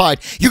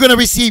glorified. You're going to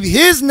receive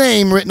his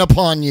name written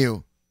upon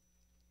you.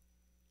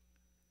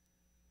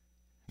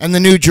 And the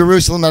New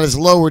Jerusalem that is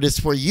lowered is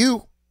for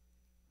you.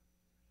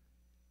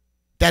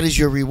 That is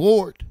your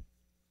reward.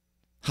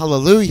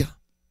 Hallelujah.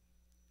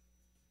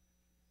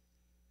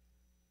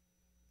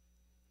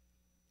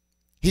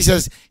 He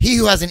says, he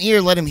who has an ear,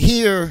 let him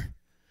hear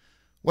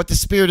what the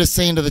Spirit is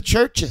saying to the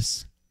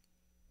churches.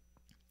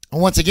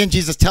 And once again,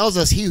 Jesus tells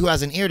us, he who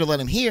has an ear to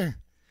let him hear.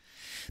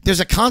 There's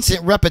a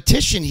constant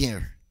repetition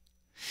here.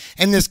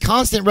 And this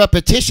constant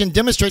repetition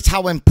demonstrates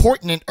how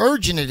important and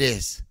urgent it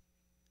is.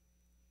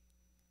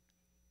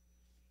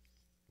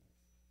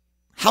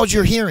 How's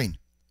your hearing?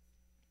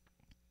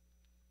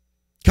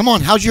 Come on,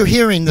 how's your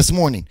hearing this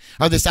morning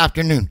or this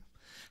afternoon?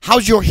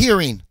 How's your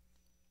hearing?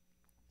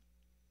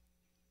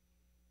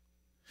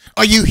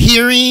 Are you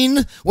hearing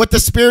what the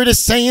Spirit is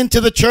saying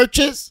to the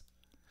churches?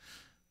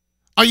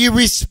 Are you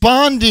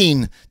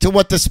responding to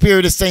what the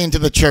Spirit is saying to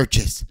the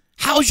churches?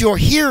 How's your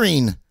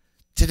hearing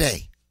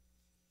today?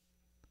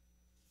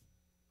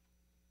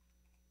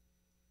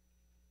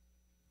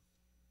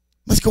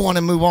 Let's go on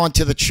and move on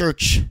to the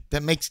church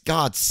that makes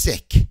God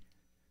sick.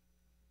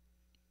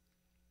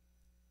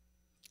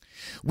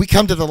 We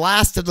come to the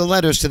last of the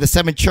letters to the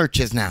 7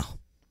 churches now.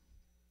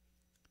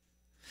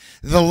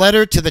 The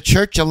letter to the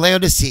church of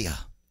Laodicea.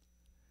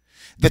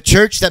 The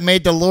church that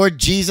made the Lord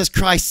Jesus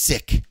Christ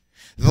sick.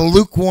 The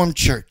lukewarm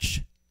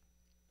church.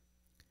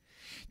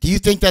 Do you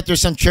think that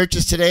there's some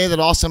churches today that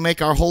also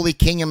make our holy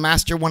King and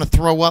Master want to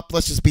throw up?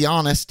 Let's just be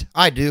honest.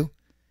 I do.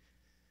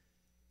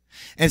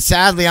 And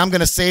sadly, I'm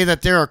going to say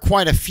that there are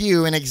quite a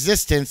few in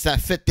existence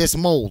that fit this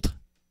mold.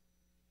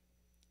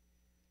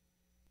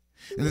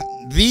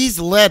 These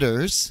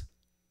letters,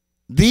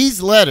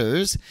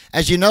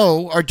 as you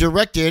know, are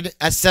directed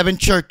at 7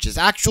 churches,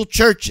 actual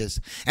churches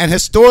and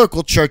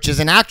historical churches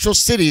in actual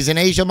cities in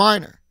Asia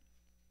Minor.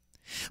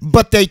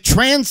 But they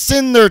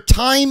transcend their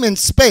time and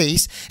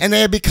space, and they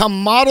have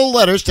become model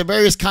letters to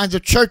various kinds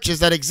of churches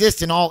that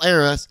exist in all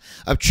eras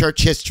of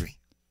church history.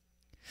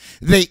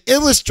 They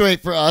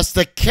illustrate for us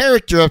the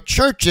character of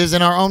churches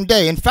in our own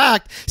day. In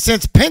fact,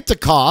 since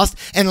Pentecost,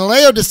 and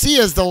Laodicea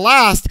is the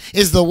last,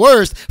 is the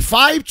worst,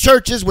 5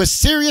 churches with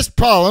serious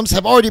problems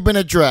have already been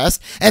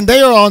addressed, and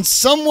they are on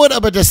somewhat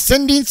of a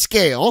descending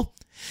scale.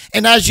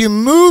 And as you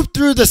move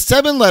through the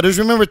 7 letters,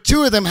 remember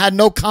 2 of them had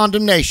no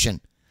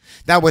condemnation.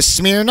 That was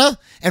Smyrna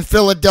and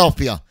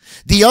Philadelphia.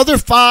 The other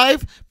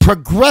 5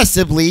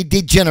 progressively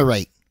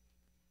degenerate.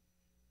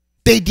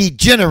 They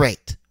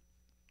degenerate.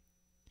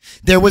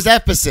 There was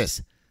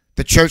Ephesus.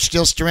 The church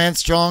still stands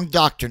strong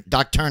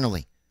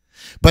doctrinally,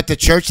 but the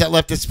church that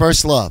left its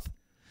first love.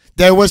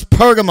 There was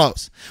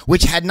Pergamos,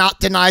 which had not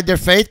denied their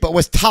faith, but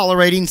was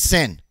tolerating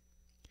sin.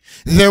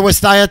 There was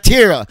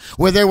Thyatira,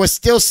 where there was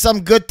still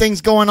some good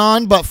things going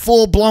on, but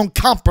full-blown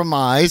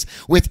compromise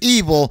with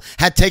evil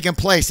had taken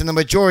place, and the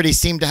majority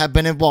seemed to have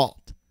been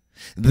involved.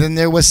 Then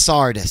there was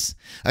Sardis,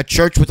 a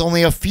church with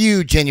only a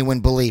few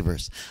genuine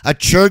believers, a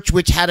church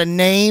which had a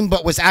name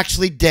but was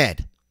actually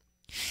dead.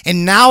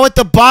 And now at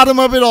the bottom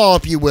of it all,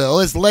 if you will,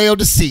 is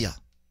Laodicea.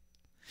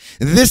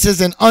 This is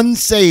an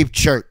unsaved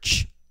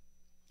church.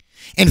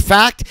 In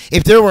fact,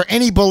 if there were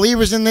any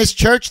believers in this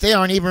church, they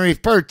aren't even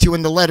referred to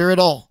in the letter at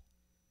all.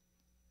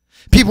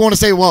 People want to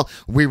say, well,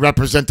 we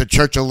represent the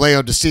church of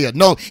Laodicea.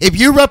 No, if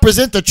you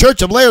represent the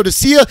church of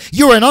Laodicea,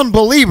 you're an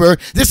unbeliever.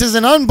 This is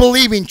an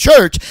unbelieving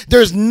church.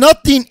 There's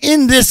nothing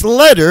in this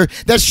letter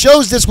that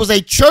shows this was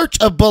a church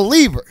of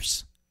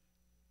believers.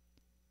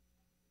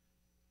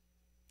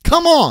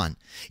 Come on.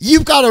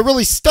 You've got to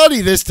really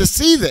study this to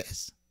see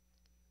this.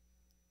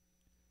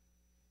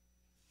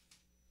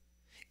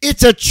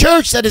 It's a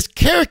church that is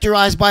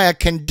characterized by a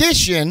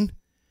condition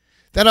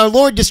that our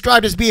Lord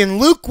described as being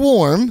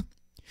lukewarm,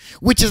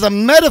 which is a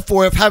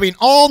metaphor of having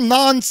all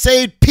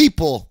non-saved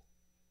people.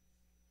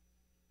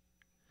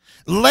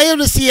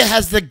 Laodicea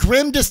has the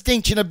grim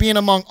distinction of being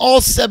among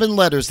all 7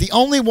 letters, the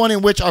only one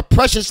in which our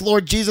precious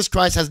Lord Jesus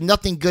Christ has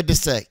nothing good to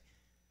say.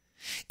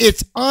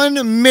 It's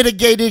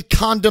unmitigated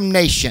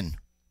condemnation.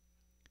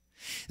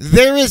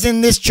 There is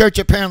in this church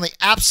apparently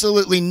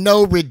absolutely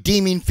no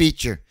redeeming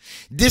feature.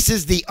 This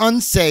is the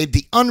unsaved,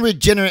 the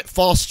unregenerate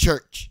false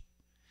church.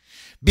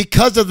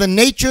 Because of the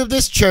nature of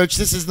this church,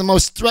 this is the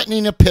most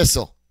threatening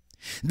epistle.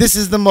 This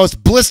is the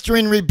most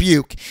blistering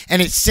rebuke,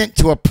 and it's sent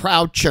to a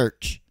proud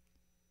church.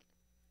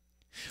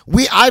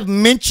 I've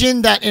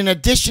mentioned that in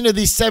addition to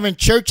these 7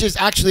 churches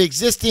actually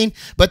existing,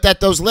 but that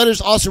those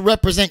letters also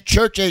represent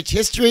church age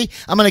history.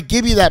 I'm going to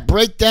give you that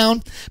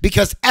breakdown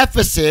because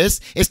Ephesus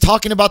is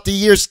talking about the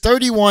years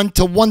 31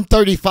 to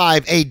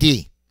 135 AD.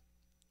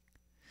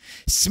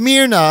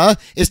 Smyrna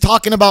is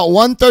talking about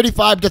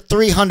 135 to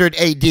 300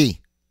 AD.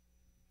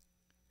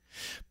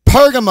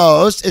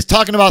 Pergamos is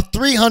talking about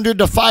 300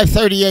 to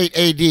 538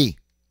 AD.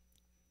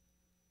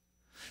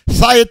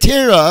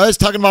 Thyatira is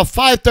talking about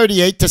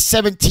 538 to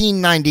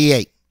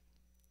 1798.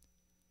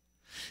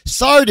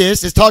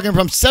 Sardis is talking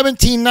from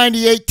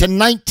 1798 to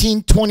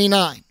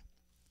 1929.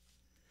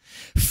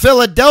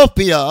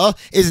 Philadelphia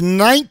is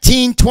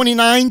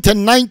 1929 to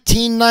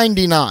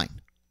 1999.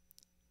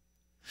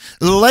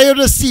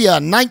 Laodicea,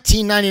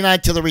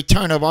 1999 to the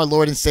return of our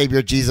Lord and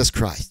Savior Jesus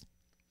Christ.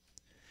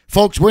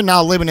 Folks, we're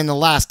now living in the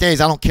last days.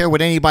 I don't care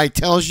what anybody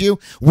tells you.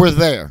 We're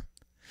there.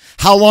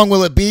 How long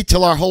will it be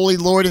till our holy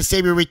Lord and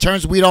Savior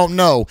returns? We don't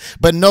know,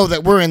 but know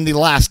that we're in the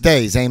last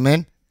days.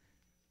 Amen.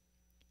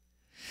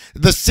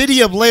 The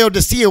city of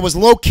Laodicea was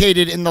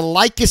located in the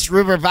Lycus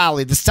River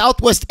Valley, the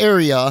southwest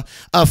area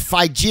of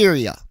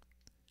Phrygia.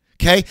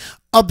 Okay.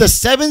 Of the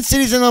 7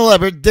 cities in the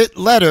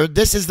letter,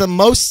 this is the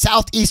most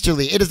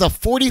southeasterly. It is a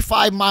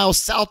 45 miles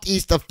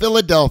southeast of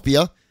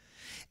Philadelphia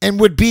and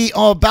would be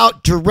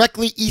about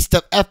directly east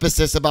of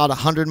Ephesus, about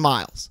 100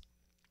 miles.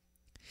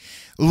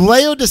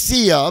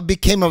 Laodicea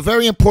became a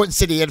very important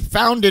city and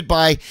founded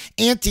by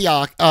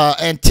Antiochus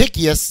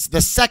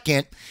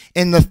II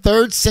in the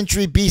 3rd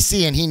century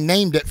BC, and he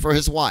named it for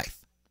his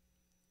wife.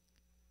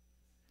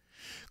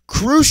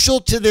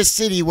 Crucial to this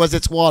city was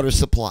its water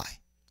supply.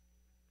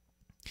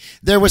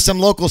 There were some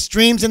local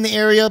streams in the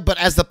area, but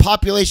as the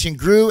population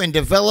grew and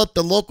developed,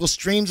 the local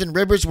streams and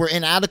rivers were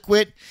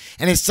inadequate,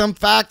 and in some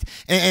fact,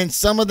 and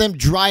some of them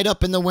dried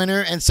up in the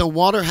winter, and so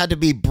water had to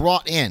be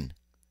brought in.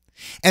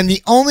 And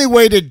the only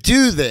way to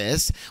do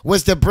this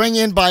was to bring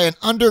in by an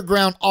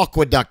underground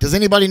aqueduct. Does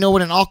anybody know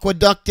what an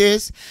aqueduct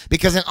is?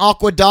 Because an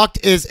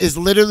aqueduct is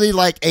literally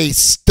like a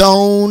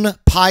stone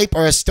pipe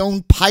or a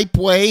stone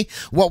pipeway.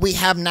 What we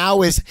have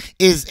now is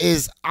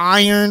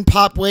iron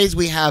pipeways.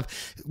 We have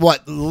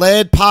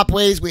lead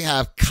pipeways. We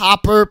have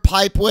copper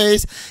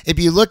pipeways. If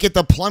you look at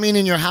the plumbing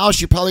in your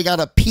house, you probably got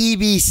a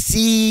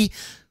PVC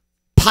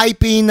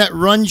piping that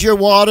runs your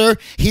water.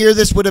 Here,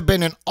 this would have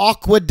been an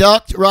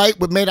aqueduct, right?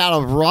 Made out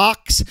of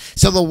rocks.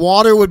 So the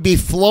water would be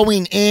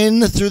flowing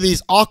in through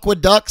these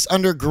aqueducts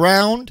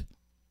underground.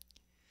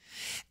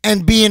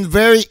 And being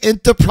very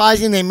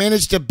enterprising, they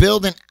managed to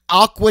build an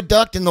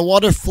aqueduct, and the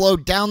water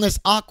flowed down this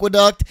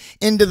aqueduct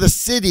into the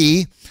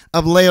city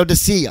of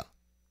Laodicea.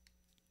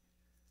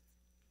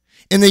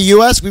 In the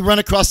U.S., we run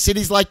across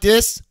cities like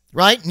this,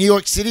 right? New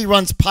York City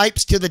runs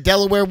pipes to the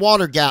Delaware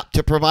Water Gap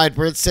to provide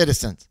for its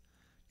citizens.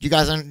 You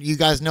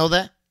guys know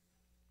that?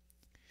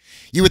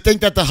 You would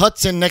think that the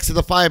Hudson next to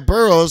the 5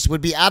 boroughs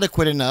would be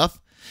adequate enough,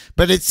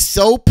 but it's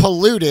so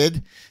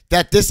polluted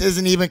that this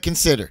isn't even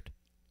considered.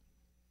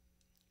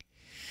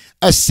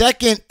 A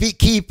second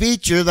key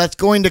feature that's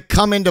going to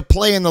come into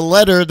play in the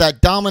letter that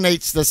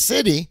dominates the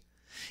city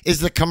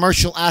is the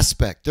commercial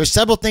aspect. There's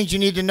several things you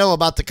need to know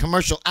about the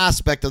commercial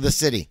aspect of the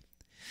city.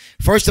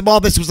 First of all,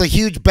 this was a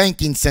huge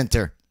banking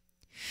center.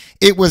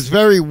 It was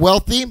very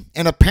wealthy,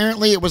 and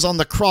apparently it was on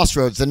the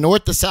crossroads, the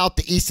north, the south,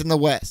 the east, and the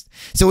west.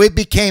 So it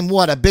became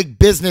what? A big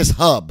business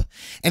hub.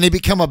 And it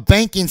became a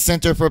banking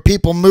center for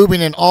people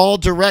moving in all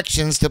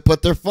directions to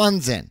put their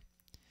funds in.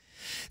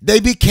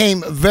 They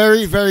became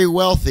very, very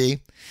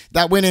wealthy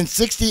that when in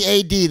 60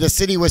 AD the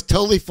city was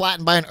totally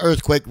flattened by an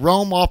earthquake,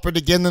 Rome offered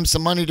to give them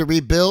some money to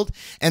rebuild,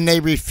 and they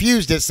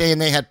refused it, saying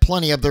they had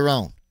plenty of their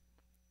own.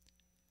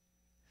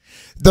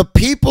 The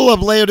people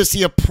of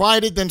Laodicea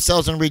prided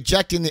themselves on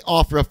rejecting the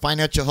offer of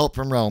financial help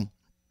from Rome,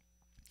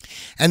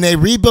 and they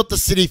rebuilt the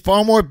city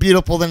far more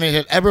beautiful than it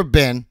had ever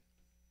been,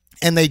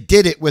 and they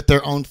did it with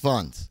their own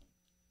funds.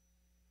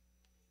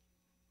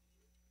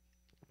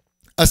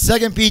 A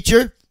second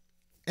feature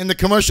in the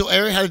commercial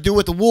area had to do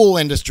with the wool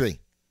industry.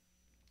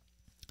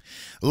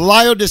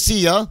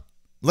 Laodicea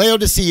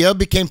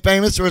became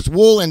famous for its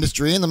wool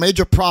industry, and the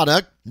major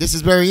product, this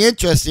is very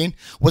interesting,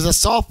 was a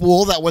soft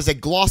wool that was a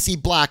glossy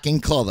black in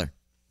color.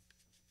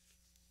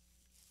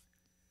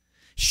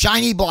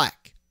 Shiny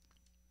black.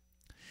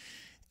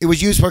 It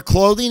was used for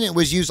clothing. It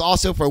was used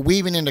also for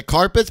weaving into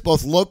carpets,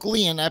 both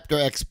locally and after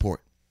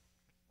export.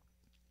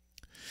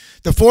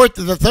 The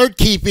third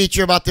key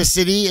feature about this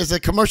city is a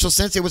commercial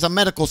sense. It was a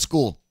medical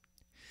school.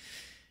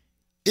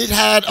 It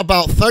had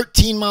about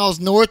 13 miles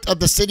north of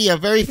the city a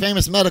very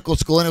famous medical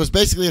school, and it was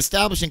basically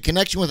established in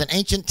connection with an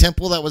ancient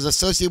temple that was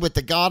associated with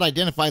the god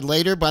identified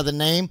later by the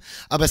name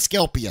of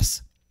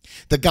Asclepius,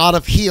 the god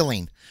of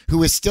healing,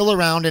 who is still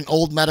around in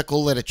old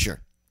medical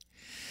literature.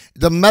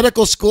 The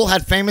medical school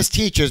had famous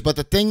teachers, but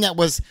the thing that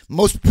was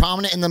most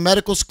prominent in the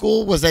medical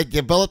school was they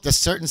developed a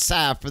certain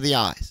salve for the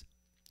eyes.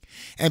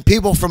 And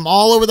people from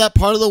all over that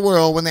part of the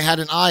world, when they had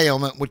an eye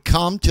ailment, would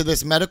come to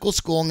this medical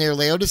school near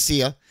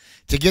Laodicea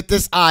to get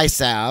this eye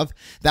salve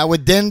that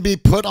would then be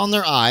put on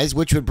their eyes,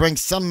 which would bring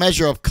some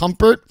measure of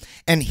comfort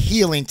and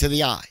healing to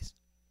the eyes.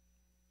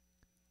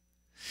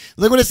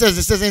 Look what it says.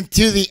 It says, "And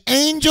to the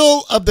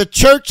angel of the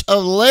church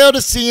of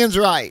Laodiceans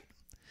write,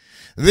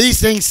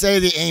 these things say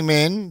the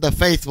Amen, the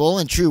faithful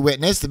and true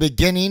witness, the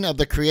beginning of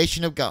the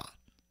creation of God."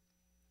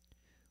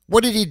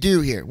 What did he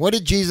do here? What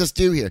did Jesus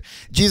do here?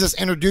 Jesus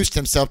introduced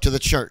himself to the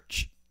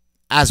church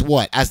as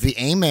what? As the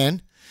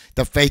Amen,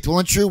 the faithful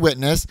and true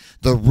witness,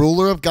 the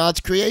ruler of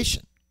God's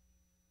creation.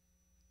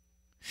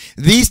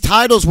 These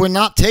titles were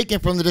not taken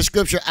from the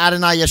scripture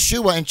Adonai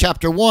Yeshua in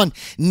chapter 1.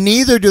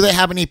 Neither do they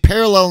have any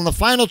parallel in the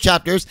final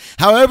chapters.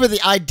 However,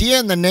 the idea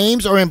and the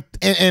names are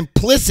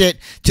implicit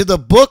to the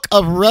book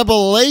of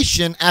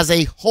Revelation as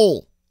a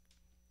whole.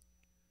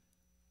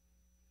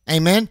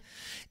 Amen.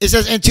 It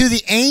says, "And to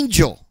the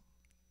angel,"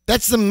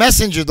 that's the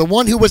messenger, the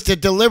one who was to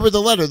deliver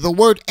the letter. The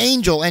word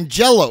angel,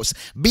 angelos,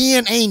 be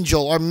an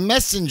angel or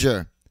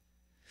messenger.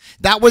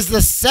 That was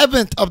the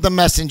seventh of the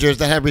messengers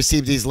that had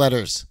received these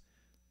letters.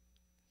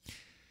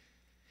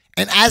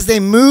 And as they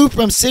moved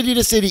from city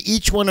to city,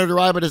 each one would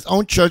arrive at his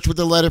own church with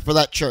a letter for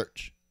that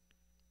church.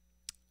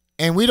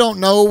 And we don't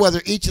know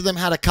whether each of them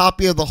had a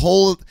copy of the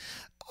whole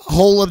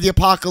of the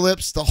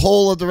apocalypse, the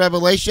whole of the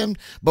Revelation,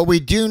 but we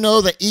do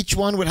know that each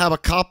one would have a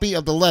copy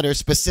of the letter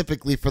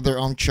specifically for their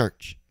own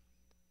church.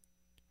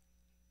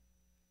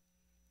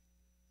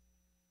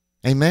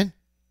 Amen?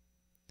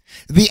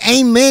 The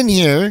Amen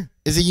here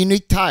is a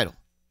unique title.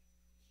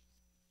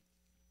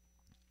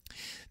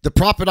 The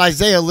prophet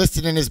Isaiah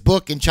listed in his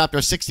book in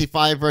chapter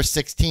 65, verse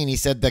 16, he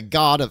said, "The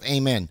God of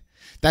Amen."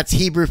 That's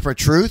Hebrew for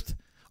truth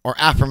or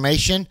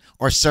affirmation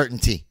or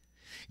certainty.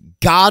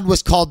 God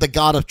was called the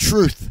God of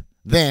truth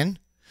then,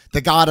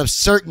 the God of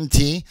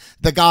certainty,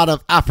 the God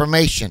of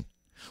affirmation.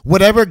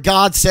 Whatever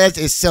God says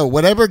is so.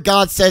 Whatever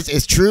God says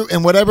is true,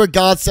 and whatever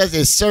God says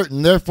is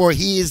certain. Therefore,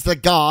 he is the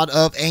God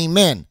of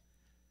Amen.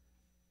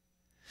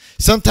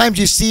 Sometimes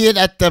you see it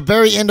at the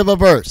very end of a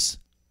verse.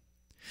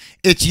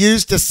 It's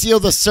used to seal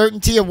the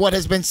certainty of what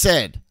has been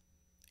said.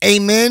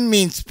 Amen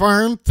means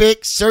firm,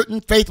 fixed,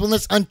 certain,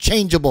 faithfulness,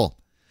 unchangeable.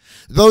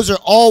 Those are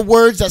all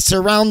words that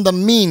surround the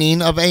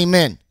meaning of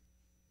amen.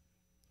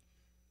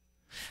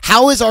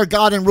 How is our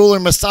God and ruler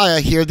Messiah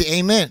here the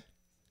amen?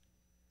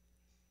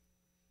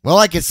 Well,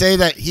 I could say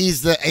that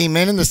he's the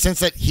amen in the sense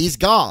that he's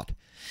God.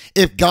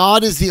 If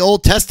God is the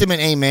Old Testament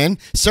amen,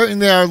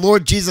 certainly our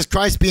Lord Jesus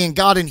Christ being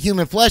God in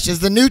human flesh is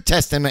the New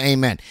Testament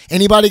amen.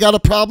 Anybody got a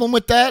problem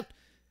with that?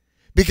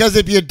 Because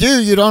if you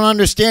do, you don't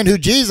understand who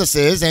Jesus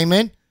is,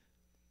 amen?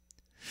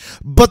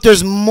 But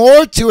there's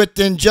more to it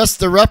than just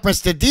the reference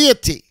to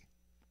deity.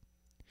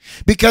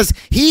 Because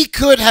he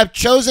could have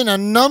chosen a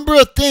number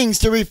of things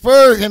to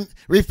refer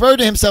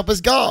to himself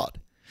as God.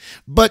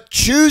 But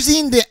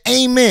choosing the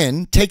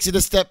amen takes it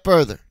a step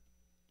further.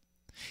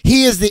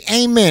 He is the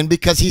amen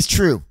because he's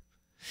true.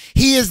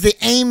 He is the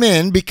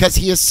amen because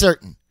he is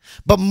certain.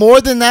 But more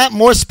than that,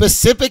 more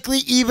specifically,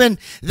 even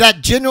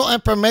that general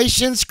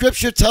information,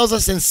 Scripture tells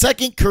us in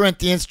 2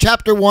 Corinthians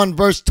chapter 1,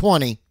 verse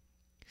 20,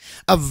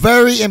 a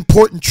very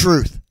important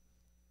truth.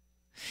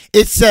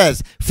 It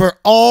says, "For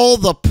all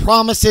the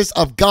promises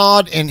of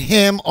God in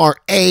him are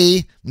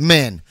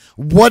amen."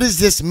 What does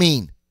this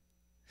mean?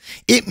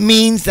 It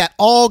means that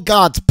all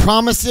God's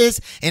promises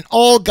and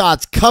all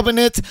God's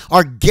covenants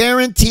are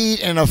guaranteed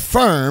and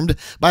affirmed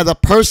by the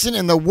person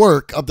and the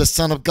work of the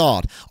Son of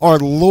God, our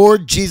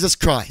Lord Jesus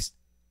Christ.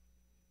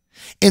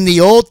 In the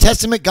Old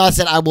Testament, God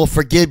said, "I will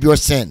forgive your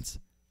sins."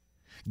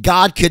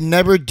 God could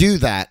never do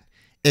that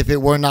if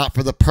it were not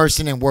for the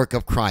person and work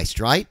of Christ,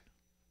 right?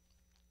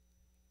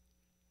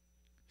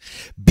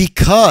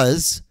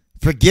 Because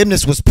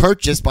forgiveness was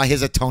purchased by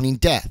his atoning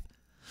death.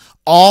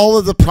 All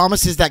of the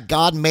promises that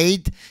God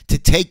made to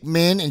take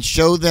men and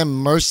show them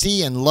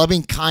mercy and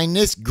loving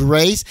kindness,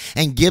 grace,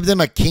 and give them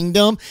a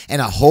kingdom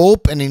and a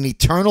hope and an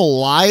eternal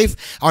life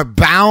are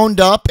bound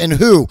up in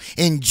who?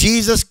 In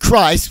Jesus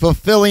Christ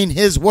fulfilling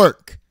his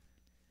work.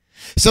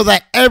 So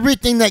that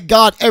everything that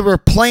God ever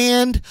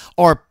planned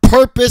or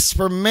purposed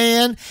for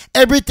man,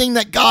 everything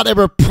that God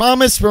ever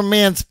promised for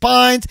man's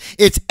spines,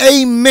 it's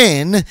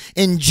amen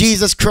in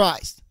Jesus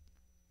Christ.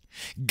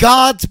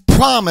 God's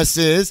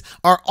promises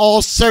are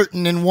all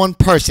certain in one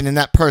person, and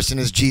that person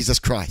is Jesus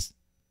Christ.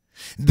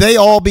 They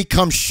all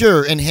become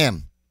sure in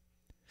him.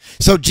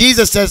 So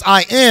Jesus says,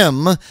 "I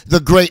am the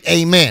great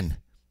amen."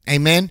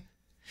 Amen.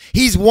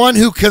 He's one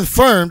who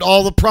confirmed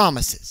all the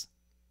promises.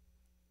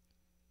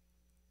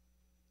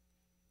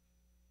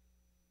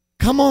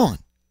 Come on.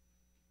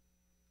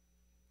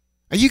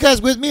 Are you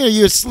guys with me or are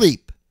you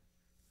asleep?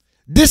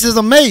 This is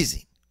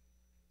amazing.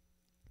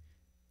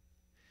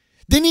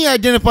 Then he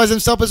identifies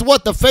himself as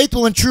what? The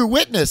faithful and true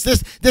witness.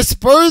 This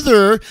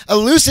further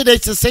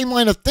elucidates the same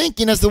line of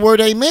thinking as the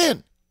word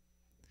amen.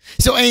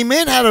 So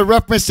amen had a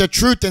reference to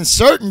truth and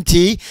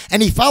certainty,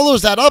 and he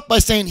follows that up by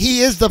saying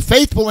he is the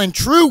faithful and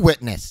true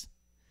witness.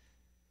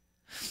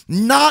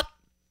 Not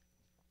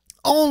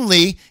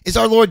only is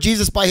our Lord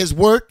Jesus by his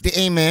work, the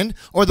amen,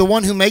 or the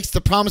one who makes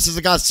the promises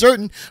of God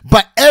certain,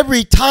 but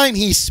every time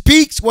he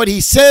speaks, what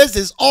he says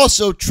is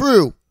also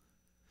true.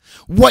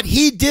 What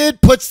he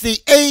did puts the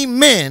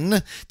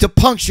amen to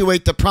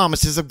punctuate the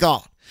promises of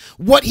God.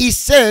 What he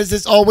says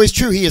is always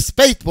true. He is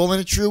faithful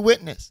and a true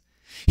witness.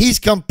 He's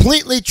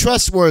completely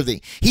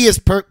trustworthy. He is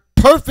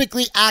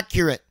perfectly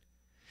accurate.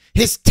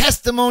 His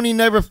testimony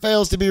never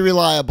fails to be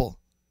reliable.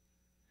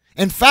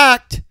 In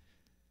fact,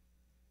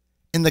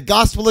 in the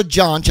Gospel of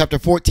John, chapter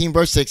 14,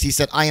 verse 6, he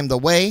said, I am the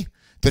way,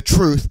 the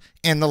truth,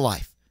 and the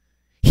life.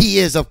 He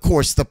is, of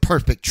course, the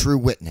perfect true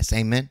witness.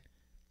 Amen.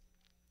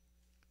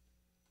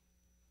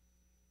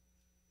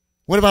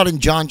 What about in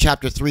John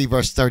chapter 3,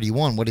 verse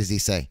 31? What does he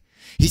say?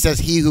 He says,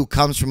 he who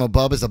comes from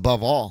above is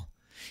above all.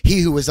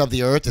 He who is of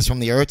the earth is from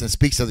the earth and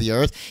speaks of the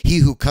earth. He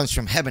who comes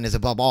from heaven is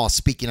above all,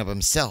 speaking of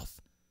himself.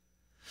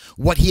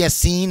 What he has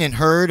seen and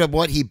heard of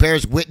what he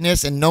bears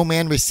witness, and no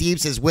man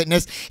receives his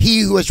witness.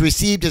 He who has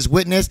received his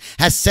witness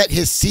has set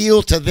his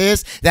seal to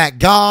this, that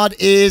God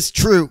is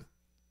true.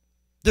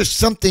 There's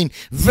something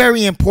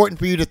very important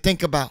for you to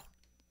think about.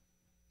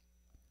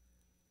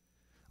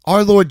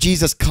 Our Lord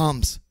Jesus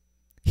comes.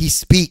 He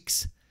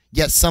speaks,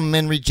 yet some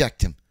men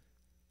reject him.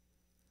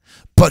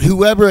 But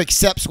whoever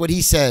accepts what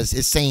he says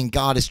is saying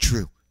God is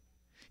true.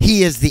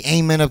 He is the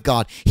amen of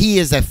God. He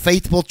is a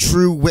faithful,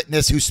 true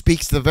witness who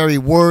speaks the very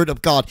word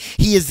of God.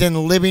 He is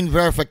in living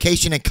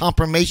verification and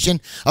confirmation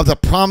of the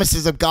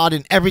promises of God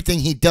in everything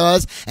he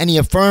does, and he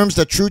affirms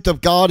the truth of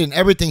God in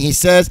everything he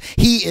says.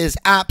 He is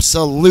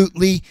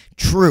absolutely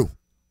true.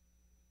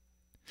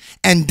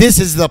 And this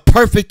is the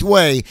perfect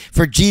way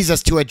for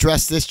Jesus to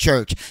address this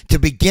church, to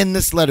begin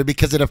this letter,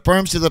 because it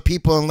affirms to the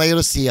people in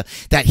Laodicea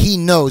that he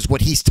knows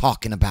what he's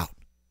talking about.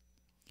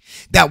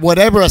 That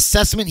whatever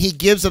assessment he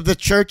gives of the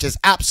church is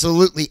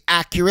absolutely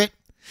accurate.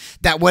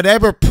 That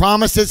whatever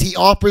promises he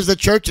offers the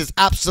church is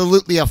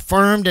absolutely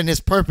affirmed in his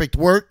perfect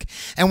work.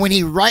 And when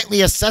he rightly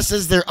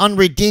assesses their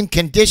unredeemed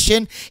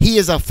condition, he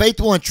is a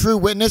faithful and true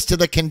witness to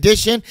the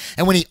condition.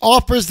 And when he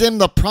offers them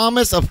the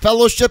promise of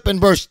fellowship in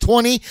verse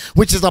 20,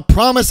 which is a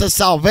promise of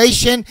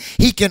salvation,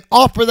 he can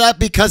offer that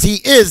because he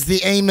is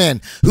the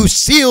amen, who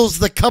seals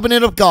the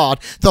covenant of God,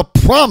 the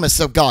promise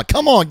of God.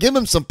 Come on, give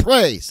him some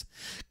praise.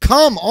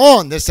 Come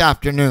on this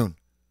afternoon.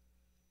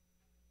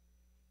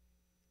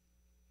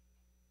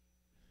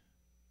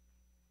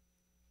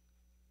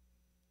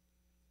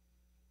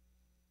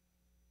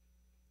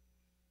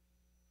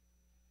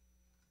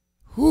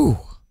 Whew.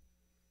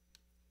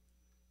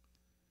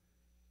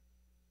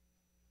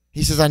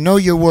 He says, I know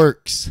your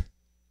works,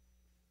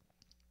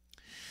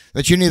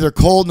 that you're neither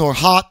cold nor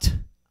hot.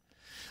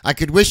 I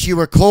could wish you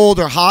were cold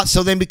or hot,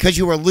 so then because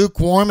you are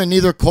lukewarm and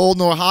neither cold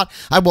nor hot,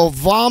 I will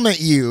vomit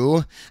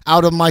you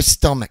out of my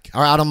stomach,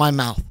 or out of my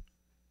mouth.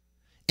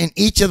 In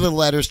each of the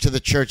letters to the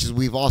churches,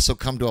 we've also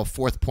come to a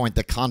fourth point,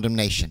 the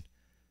condemnation.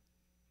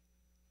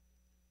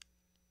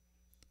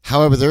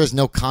 However, there is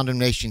no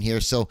condemnation here,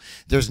 so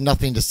there's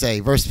nothing to say.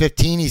 Verse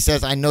 15, he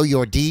says, I know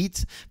your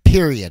deeds,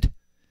 period.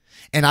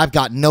 And I've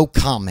got no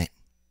comment.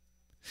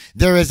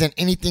 There isn't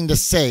anything to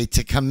say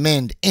to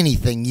commend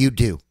anything you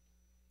do.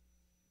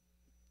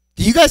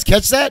 Do you guys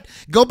catch that?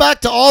 Go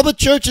back to all the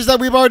churches that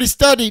we've already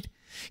studied.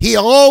 He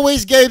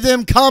always gave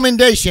them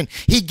commendation.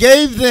 He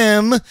gave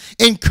them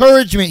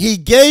encouragement. He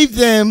gave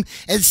them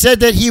and said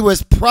that he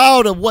was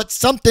proud of what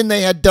something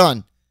they had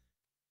done.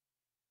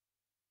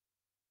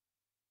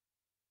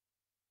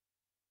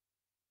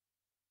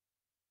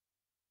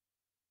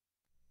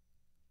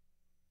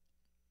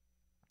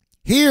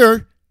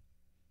 Here,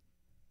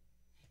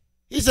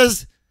 he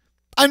says,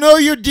 I know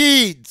your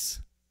deeds.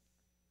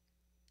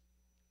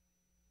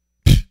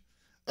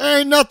 There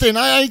ain't nothing.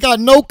 I ain't got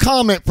no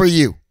comment for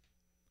you.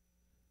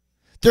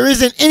 There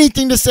isn't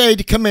anything to say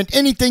to commend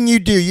anything you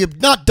do.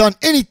 You've not done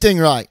anything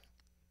right.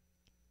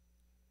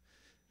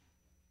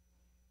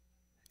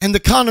 And the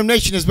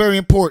condemnation is very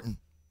important.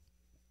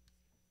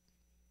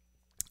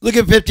 Look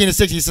at 15 and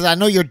 16. He says, I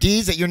know your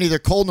deeds, that you're neither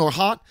cold nor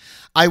hot.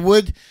 I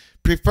would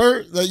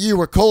prefer that you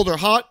were cold or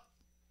hot.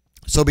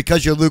 So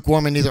because you're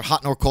lukewarm and neither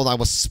hot nor cold, I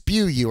will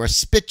spew you or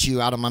spit you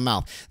out of my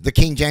mouth. The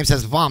King James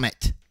says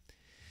vomit.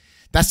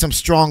 That's some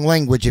strong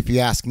language if you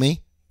ask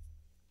me.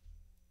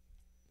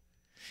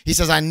 He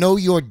says, I know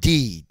your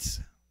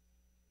deeds.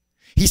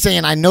 He's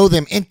saying, I know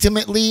them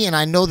intimately and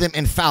I know them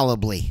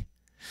infallibly.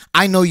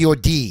 I know your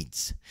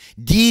deeds.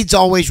 Deeds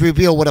always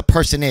reveal what a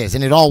person is,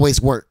 and it always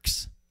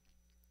works.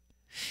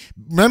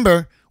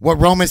 Remember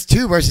what Romans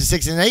 2 verses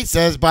 6 and 8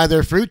 says, by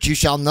their fruits you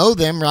shall know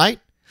them, right?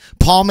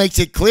 Paul makes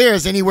it clear,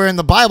 as anywhere in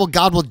the Bible,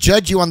 God will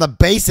judge you on the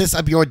basis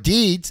of your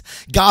deeds.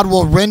 God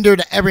will render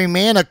to every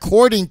man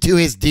according to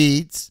his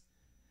deeds.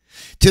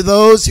 To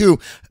those who,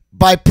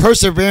 by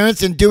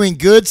perseverance in doing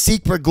good,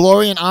 seek for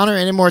glory and honor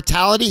and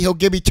immortality, he'll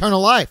give eternal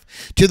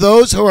life. To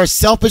those who are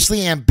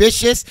selfishly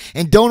ambitious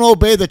and don't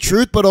obey the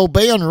truth but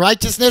obey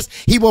unrighteousness,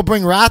 he will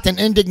bring wrath and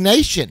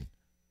indignation.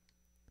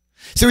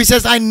 So he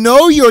says, I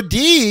know your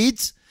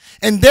deeds,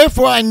 and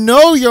therefore I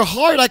know your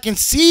heart. I can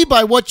see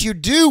by what you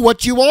do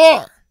what you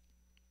are.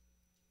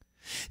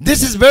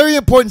 This is a very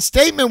important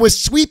statement with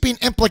sweeping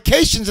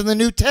implications in the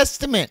New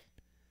Testament.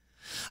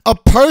 A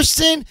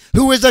person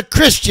who is a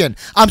Christian.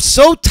 I'm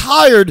so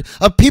tired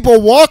of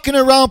people walking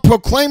around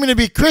proclaiming to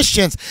be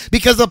Christians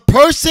because a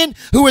person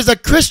who is a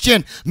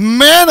Christian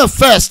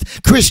manifests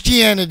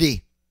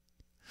Christianity.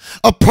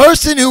 A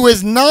person who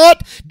is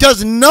not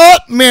does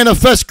not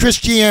manifest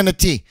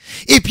Christianity.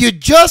 If you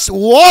just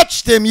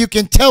watch them, you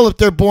can tell if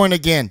they're born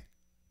again.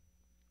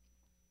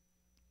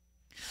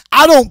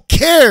 I don't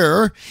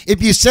care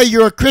if you say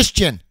you're a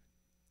Christian.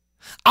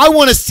 I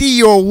want to see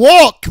your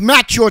walk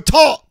match your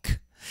talk.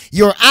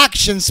 Your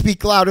actions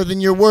speak louder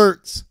than your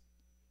words.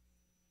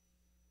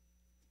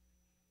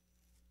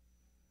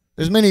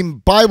 There's many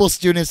Bible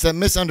students that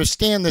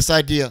misunderstand this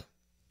idea.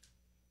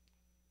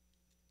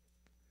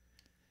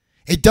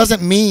 It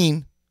doesn't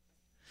mean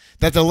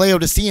that the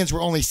Laodiceans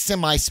were only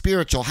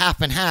semi-spiritual,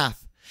 half and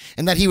half,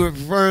 and that he would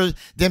prefer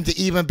them to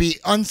even be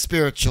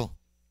unspiritual.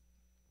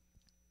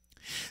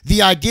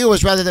 The idea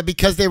was rather that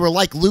because they were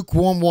like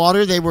lukewarm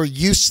water, they were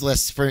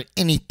useless for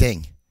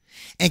anything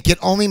and could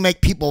only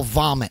make people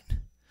vomit.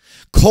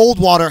 Cold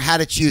water had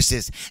its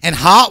uses, and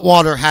hot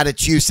water had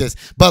its uses,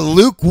 but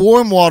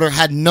lukewarm water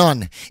had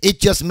none.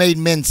 It just made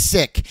men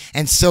sick,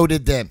 and so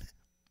did them.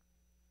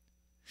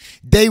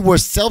 They were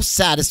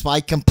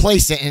self-satisfied,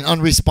 complacent, and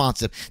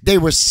unresponsive. They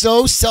were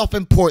so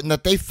self-important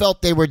that they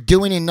felt they were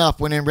doing enough,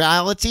 when in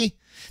reality,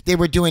 they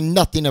were doing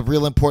nothing of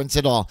real importance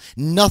at all.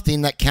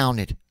 Nothing that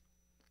counted.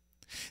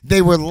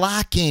 They were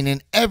lacking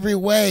in every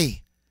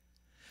way,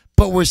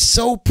 but were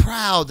so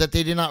proud that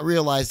they did not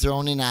realize their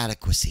own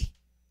inadequacy.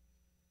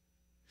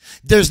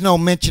 There's no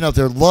mention of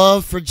their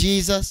love for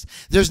Jesus.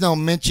 There's no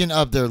mention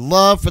of their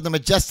love for the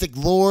majestic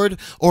Lord,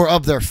 or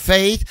of their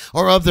faith,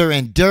 or of their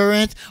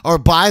endurance, or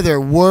by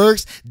their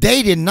works.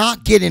 They did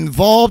not get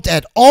involved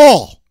at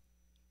all.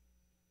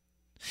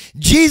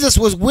 Jesus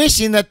was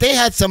wishing that they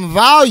had some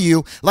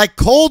value, like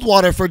cold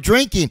water for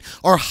drinking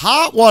or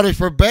hot water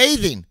for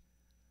bathing.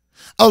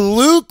 A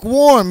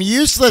lukewarm,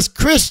 useless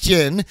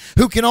Christian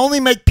who can only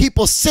make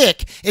people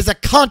sick is a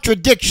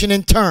contradiction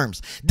in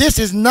terms. This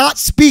is not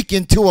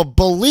speaking to a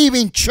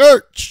believing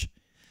church.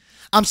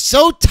 I'm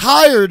so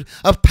tired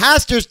of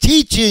pastors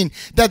teaching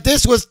that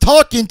this was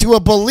talking to a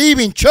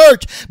believing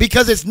church,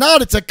 because it's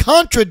not. It's a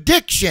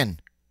contradiction.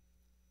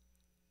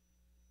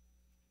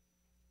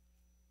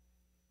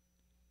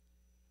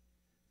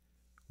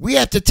 We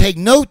have to take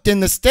note in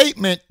the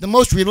statement, the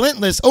most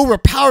relentless,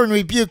 overpowering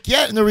rebuke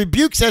yet. And the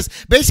rebuke says,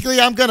 basically,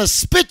 I'm going to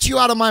spit you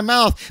out of my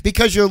mouth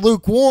because you're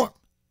lukewarm.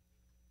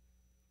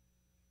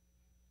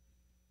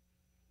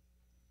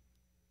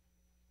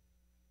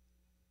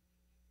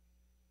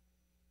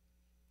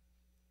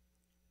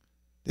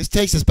 This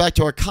takes us back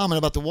to our comment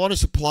about the water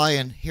supply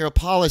in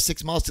Hierapolis,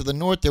 6 miles to the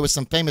north. There was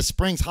some famous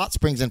springs, hot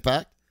springs, in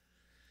fact.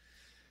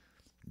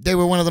 They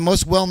were one of the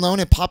most well-known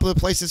and popular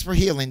places for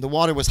healing. The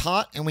water was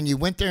hot, and when you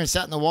went there and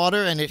sat in the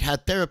water, and it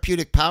had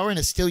therapeutic power, and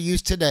it's still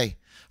used today.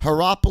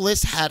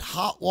 Hierapolis had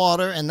hot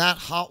water, and that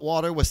hot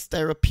water was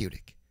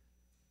therapeutic.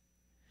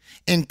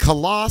 In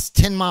Colossus,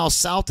 10 miles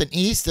south and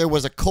east, there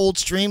was a cold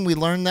stream. We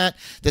learned that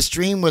the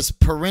stream was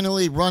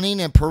perennially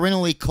running and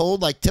perennially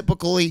cold, like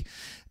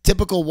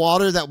typical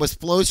water that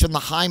flows from the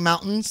high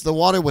mountains. The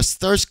water was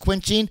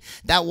thirst-quenching.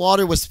 That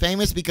water was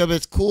famous because of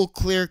its cool,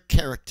 clear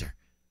character.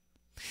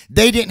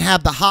 They didn't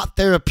have the hot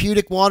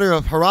therapeutic water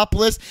of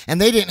Hierapolis,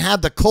 and they didn't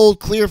have the cold,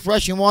 clear,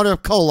 refreshing water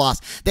of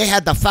Colossus. They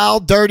had the foul,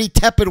 dirty,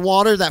 tepid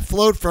water that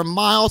flowed for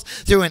miles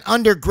through an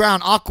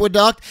underground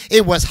aqueduct.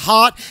 It was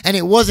hot, and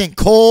it wasn't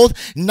cold,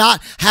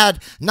 not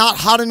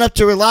hot enough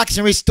to relax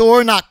and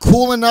restore, not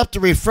cool enough to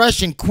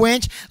refresh and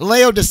quench.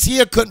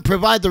 Laodicea couldn't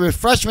provide the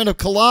refreshment of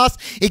Colossus.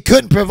 It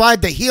couldn't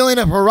provide the healing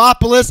of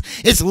Hierapolis.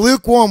 Its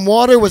lukewarm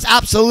water was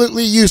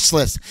absolutely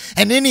useless.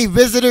 And any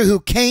visitor who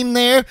came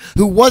there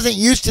who wasn't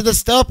used to the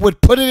stuff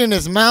would put it in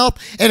his mouth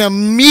and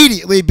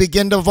immediately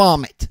begin to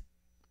vomit.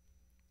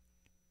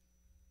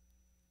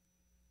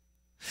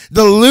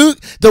 The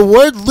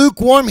word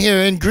lukewarm here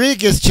in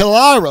Greek is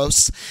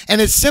chalaros,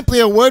 and it's simply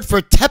a word for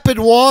tepid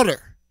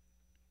water.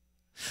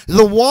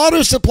 The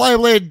water supply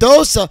of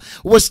Laodicea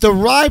was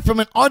derived from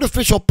an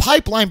artificial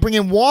pipeline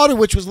bringing water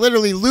which was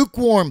literally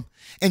lukewarm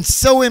and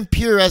so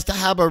impure as to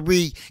have a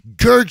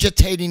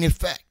regurgitating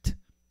effect.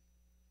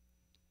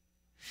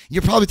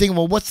 You're probably thinking,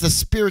 well, what's the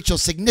spiritual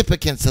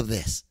significance of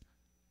this?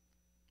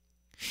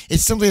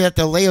 It's simply that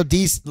the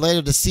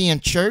Laodicean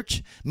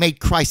church made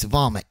Christ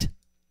vomit.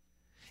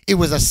 It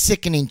was a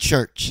sickening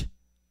church.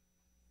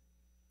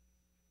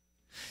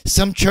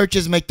 Some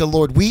churches make the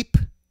Lord weep.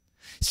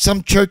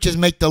 Some churches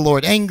make the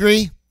Lord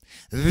angry.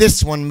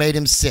 This one made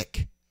him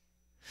sick.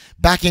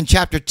 Back in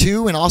chapter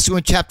 2 and also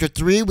in chapter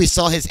 3, we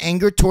saw his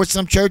anger towards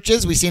some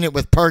churches. We've seen it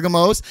with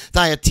Pergamos,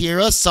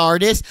 Thyatira,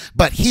 Sardis,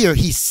 but here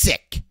he's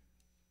sick.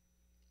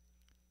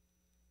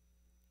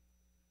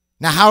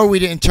 Now, how are we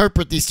to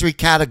interpret these three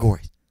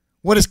categories?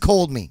 What does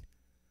cold mean?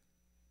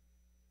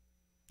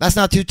 That's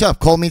not too tough.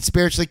 Cold means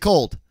spiritually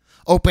cold.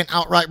 Open,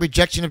 outright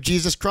rejection of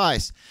Jesus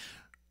Christ.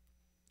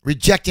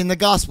 rejecting the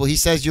gospel. He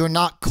says you're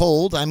not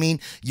cold. I mean,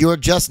 you're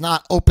just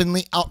not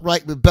openly,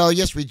 outright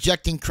rebellious,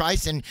 rejecting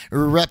Christ and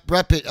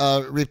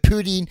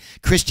repudiating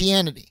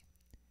Christianity.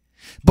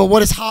 But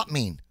what does hot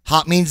mean?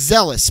 Hot means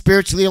zealous,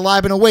 spiritually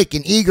alive and awake,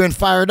 and eager and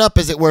fired up,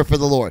 as it were, for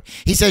the Lord.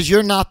 He says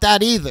you're not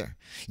that either.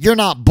 You're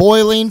not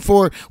boiling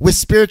with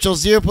spiritual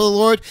zeal for the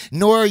Lord,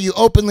 nor are you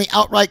openly,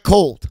 outright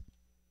cold.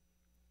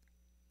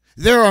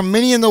 There are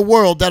many in the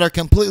world that are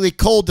completely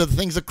cold to the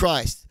things of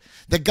Christ.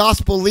 The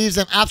gospel leaves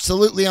them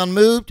absolutely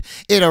unmoved.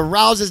 It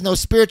arouses no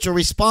spiritual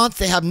response.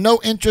 They have no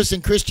interest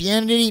in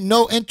Christianity,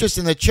 no interest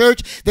in the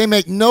church. They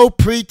make no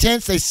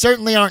pretense. They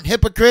certainly aren't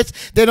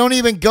hypocrites. They don't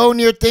even go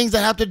near things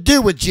that have to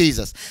do with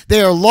Jesus.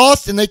 They are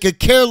lost and they could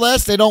care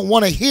less. They don't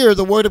want to hear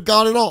the word of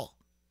God at all.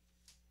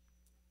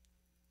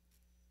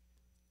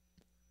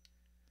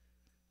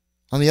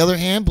 On the other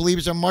hand,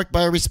 believers are marked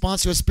by a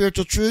response to a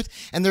spiritual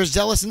truth, and they're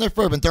zealous and they're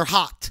fervent. They're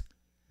hot.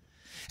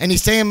 And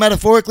he's saying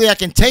metaphorically, I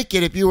can take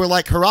it if you were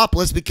like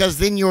Hierapolis, because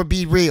then you'll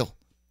be real.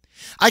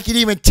 I could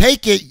even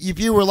take it if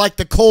you were like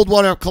the cold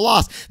water of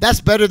Colossus.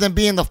 That's better than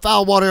being the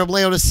foul water of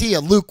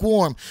Laodicea,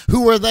 lukewarm.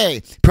 Who are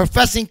they?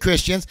 Professing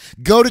Christians,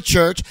 go to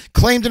church,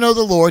 claim to know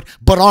the Lord,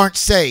 but aren't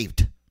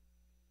saved.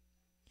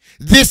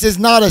 This is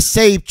not a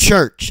saved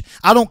church.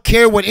 I don't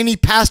care what any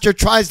pastor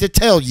tries to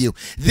tell you.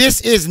 This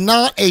is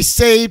not a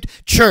saved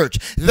church.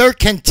 They're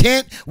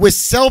content with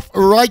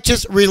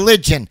self-righteous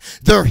religion.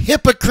 They're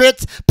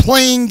hypocrites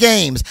playing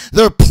games.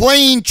 They're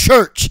playing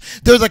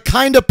church. They're the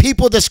kind of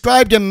people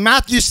described in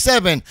Matthew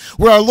 7,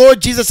 where our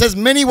Lord Jesus says,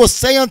 many will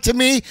say unto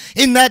me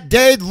in that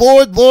day,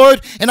 Lord,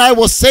 Lord, and I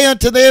will say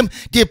unto them,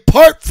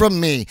 depart from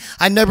me.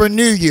 I never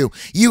knew you.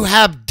 You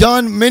have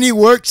done many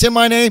works in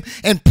my name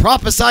and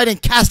prophesied and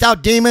cast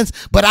out demons,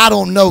 but I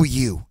don't know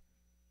you.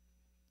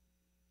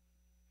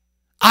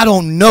 I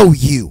don't know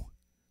you.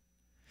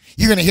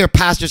 You're going to hear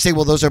pastors say,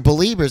 well, those are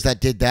believers that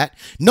did that.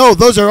 No,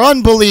 those are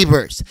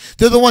unbelievers.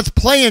 They're the ones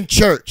playing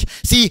church.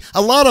 See,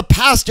 a lot of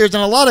pastors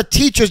and a lot of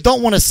teachers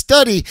don't want to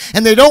study,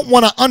 and they don't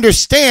want to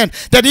understand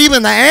that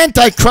even the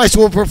Antichrist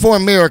will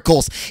perform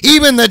miracles.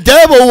 Even the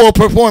devil will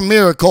perform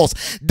miracles.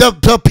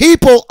 The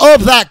people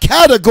of that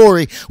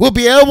category will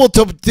be able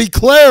to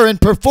declare and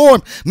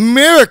perform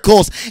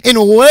miracles in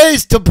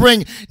ways to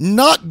bring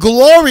not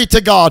glory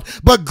to God,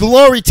 but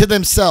glory to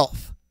themselves.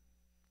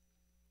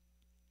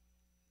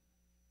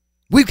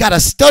 We've got to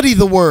study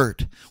the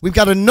word. We've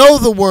got to know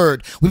the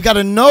word. We've got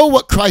to know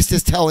what Christ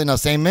is telling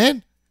us.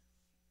 Amen?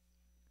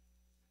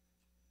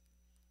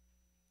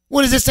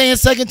 What does it say in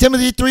 2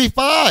 Timothy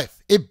 3:5?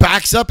 It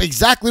backs up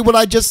exactly what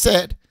I just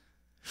said.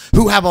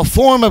 Who have a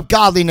form of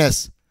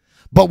godliness,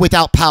 but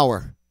without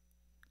power.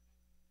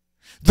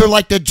 They're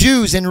like the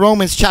Jews in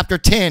Romans chapter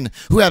 10,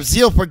 who have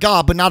zeal for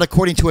God, but not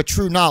according to a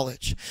true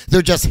knowledge.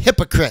 They're just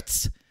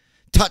hypocrites,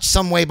 touched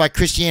some way by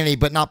Christianity,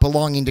 but not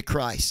belonging to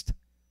Christ.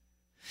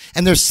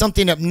 And there's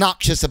something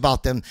obnoxious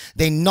about them.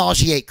 They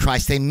nauseate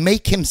Christ. They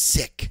make him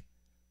sick.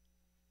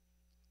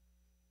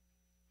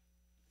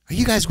 Are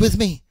you guys with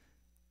me?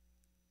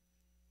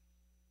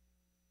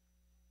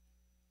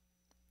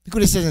 Look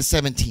what it says in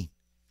 17.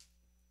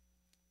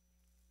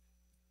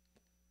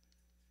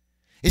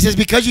 It says,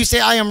 because you say,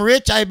 I am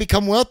rich, I have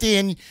become wealthy,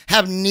 and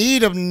have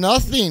need of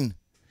nothing,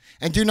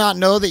 and do not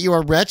know that you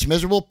are wretched,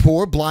 miserable,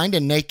 poor, blind,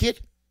 and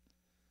naked.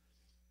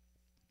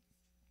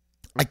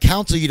 I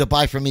counsel you to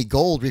buy from me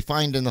gold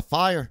refined in the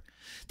fire,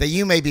 that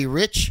you may be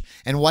rich,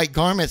 and white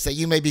garments, that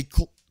you may be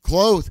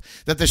clothed,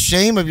 that the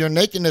shame of your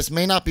nakedness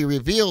may not be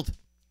revealed,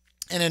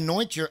 and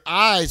anoint your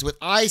eyes with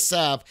eye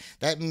salve,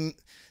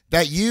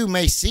 that you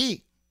may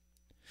see.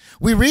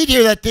 We read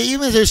here that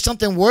even there's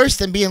something worse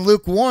than being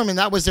lukewarm, and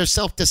that was their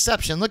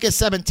self-deception. Look at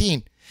 17.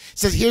 It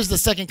says, here's the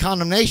second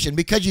condemnation.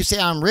 Because you say,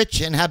 I'm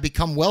rich and have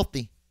become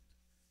wealthy,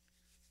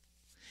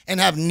 and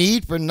have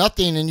need for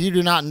nothing, and you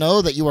do not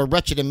know that you are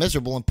wretched and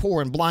miserable and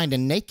poor and blind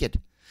and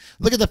naked.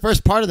 Look at the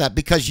first part of that,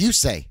 because you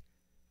say.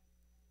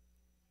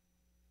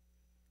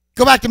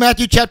 Go back to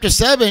Matthew chapter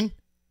 7.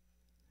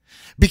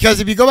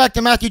 Because if you go back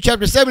to Matthew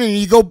chapter 7 and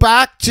you go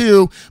back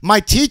to my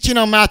teaching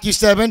on Matthew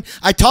 7,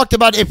 I talked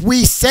about if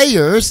we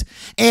sayers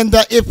and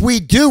if we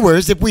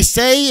doers, if we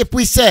say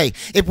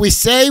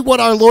what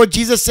our Lord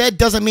Jesus said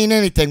doesn't mean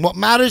anything. What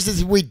matters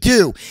is if we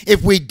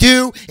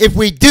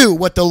do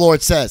what the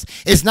Lord says.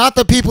 It's not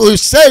the people who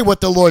say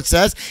what the Lord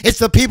says. It's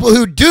the people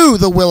who do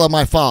the will of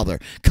my Father.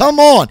 Come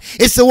on.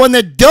 It's the one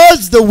that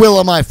does the will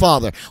of my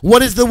Father.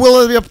 What is the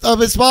will of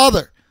his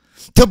Father?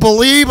 To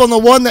believe on the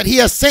one that he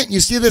has sent.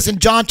 You see this in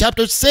John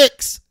chapter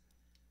 6.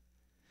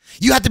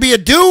 You have to be a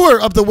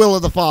doer of the will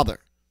of the Father.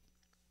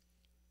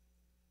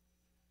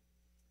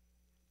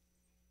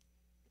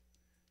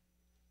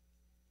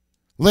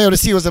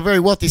 Laodicea was a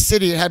very wealthy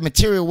city. It had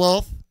material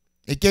wealth.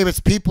 It gave its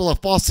people a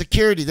false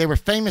security. They were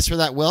famous for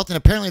that wealth, and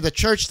apparently the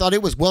church thought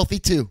it was wealthy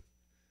too.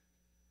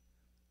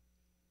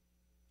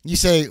 You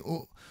say,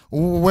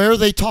 where are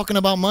they talking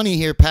about money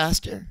here,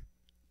 Pastor?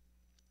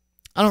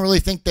 I don't really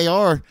think they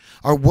are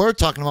or were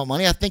talking about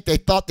money. I think they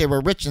thought they were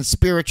rich in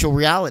spiritual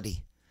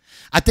reality.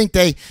 I think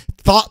they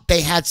thought they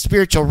had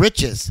spiritual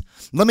riches.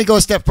 Let me go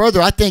a step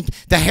further. I think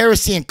the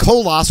heresy in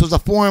Colossus was a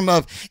form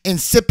of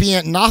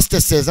incipient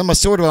Gnosticism, a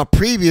sort of a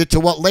preview to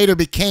what later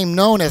became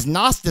known as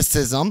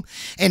Gnosticism.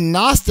 And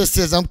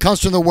Gnosticism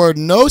comes from the word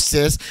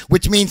gnosis,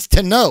 which means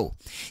to know.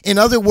 In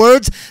other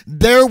words,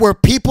 there were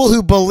people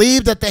who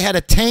believed that they had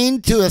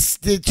attained to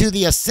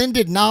the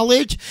ascended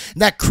knowledge,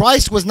 that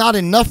Christ was not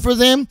enough for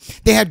them.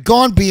 They had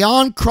gone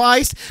beyond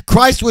Christ.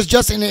 Christ was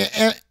just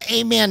an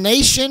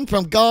emanation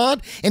from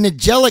God, an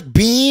angelic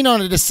being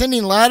on a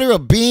descending ladder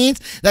of beings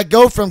that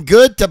go from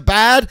good to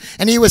bad,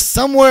 and he was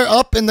somewhere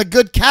up in the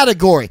good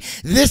category.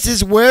 This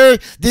is where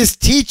this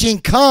teaching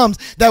comes,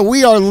 that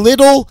we are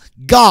little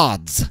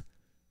gods.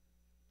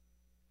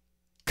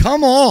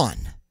 Come on.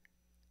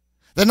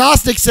 The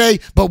Gnostics say,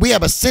 but we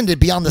have ascended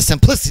beyond the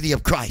simplicity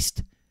of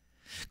Christ.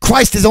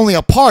 Christ is only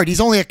a part. He's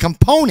only a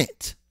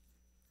component.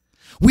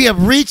 We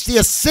have reached the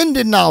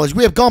ascended knowledge.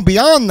 We have gone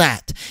beyond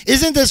that.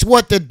 Isn't this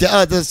what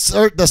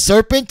the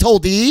serpent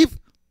told Eve?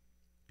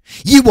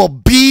 You will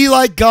be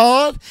like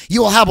God.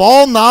 You will have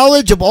all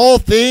knowledge of all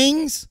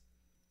things.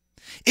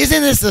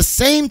 Isn't this the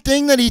same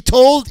thing that he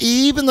told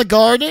Eve in the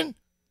garden?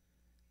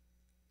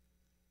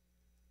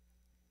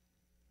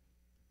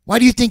 Why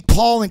do you think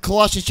Paul in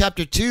Colossians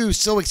chapter 2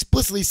 so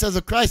explicitly says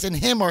of Christ, in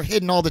him are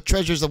hidden all the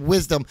treasures of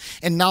wisdom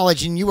and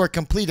knowledge, and you are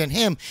complete in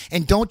him,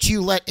 and don't you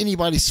let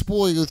anybody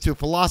spoil you through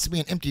philosophy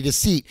and empty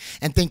deceit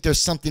and think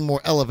there's something more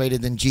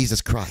elevated than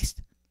Jesus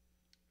Christ.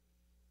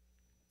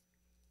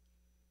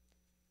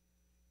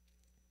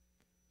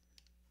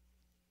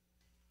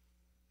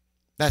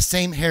 That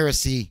same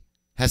heresy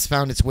has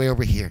found its way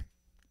over here.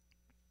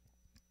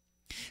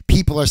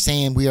 People are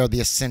saying we are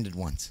the ascended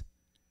ones.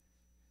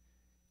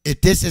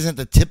 If this isn't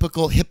the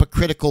typical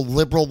hypocritical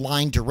liberal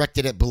line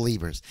directed at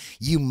believers,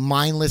 you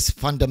mindless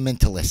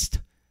fundamentalist.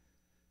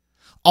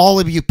 All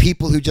of you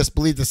people who just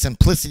believe the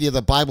simplicity of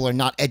the Bible are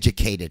not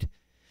educated.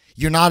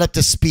 You're not up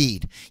to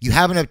speed. You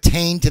haven't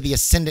obtained to the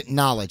ascendant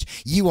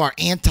knowledge. You are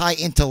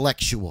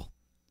anti-intellectual.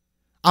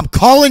 I'm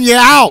calling you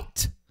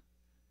out.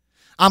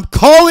 I'm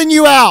calling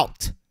you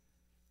out.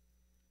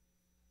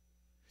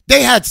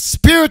 They had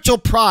spiritual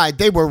pride.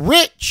 They were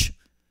rich.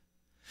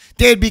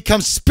 They had become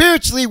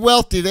spiritually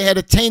wealthy. They had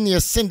attained the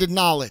ascended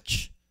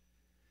knowledge.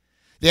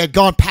 They had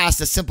gone past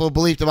the simple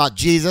belief about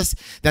Jesus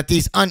that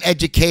these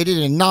uneducated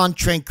and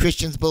non-trained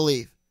Christians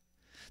believe.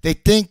 They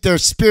think they're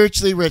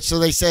spiritually rich, so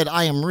they said,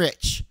 I am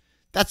rich.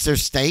 That's their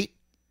state.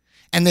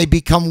 And they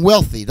become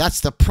wealthy.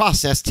 That's the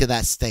process to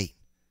that state.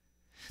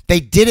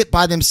 They did it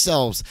by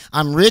themselves.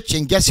 I'm rich,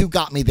 and guess who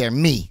got me there?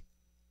 Me.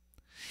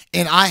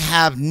 And I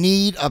have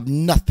need of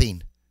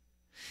nothing.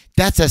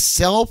 That's a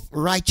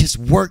self-righteous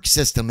work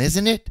system,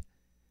 isn't it?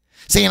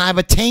 Saying, I've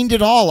attained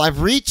it all.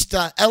 I've reached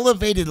an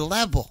elevated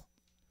level.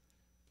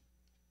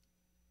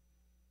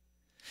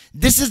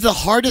 This is the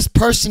hardest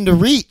person to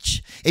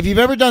reach. If you've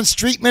ever done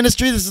street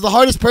ministry, this is the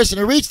hardest person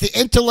to reach. The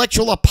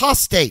intellectual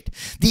apostate,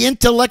 the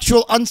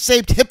intellectual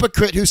unsaved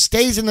hypocrite who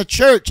stays in the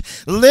church.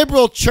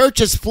 Liberal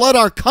churches flood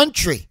our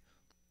country.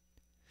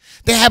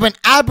 They have an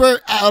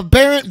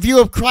aberrant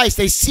view of Christ.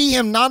 They see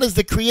him not as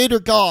the creator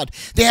God.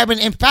 They have an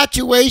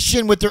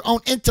infatuation with their own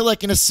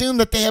intellect and assume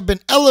that they have been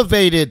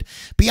elevated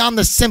beyond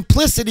the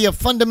simplicity of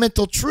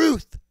fundamental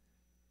truth.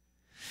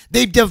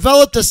 They've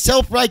developed a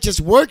self-righteous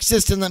work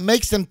system that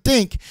makes them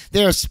think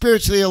they are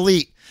spiritually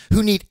elite,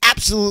 who need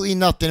absolutely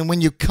nothing. And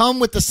when you come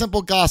with the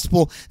simple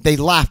gospel, they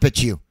laugh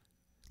at you.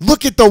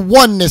 Look at the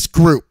oneness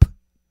group.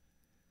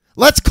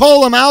 Let's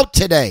call them out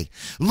today.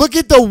 Look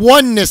at the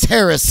oneness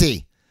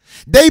heresy.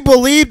 They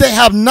believe they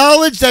have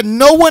knowledge that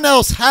no one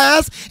else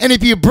has, and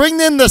if you bring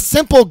them the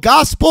simple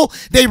gospel,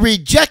 they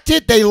reject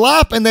it, they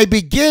laugh, and they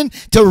begin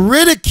to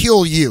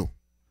ridicule you.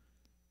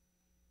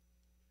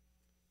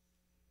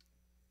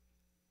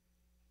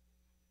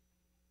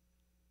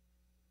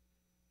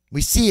 We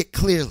see it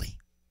clearly.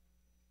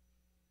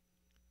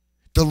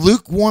 The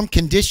lukewarm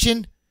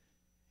condition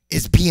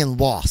is being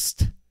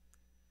lost.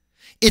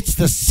 It's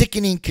the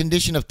sickening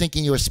condition of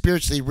thinking you are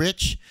spiritually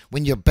rich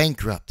when you're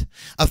bankrupt,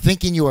 of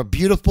thinking you are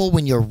beautiful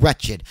when you're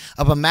wretched,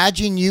 of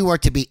imagining you are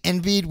to be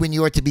envied when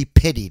you are to be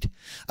pitied,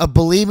 of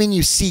believing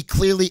you see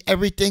clearly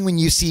everything when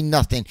you see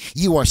nothing.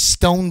 You are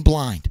stone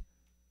blind.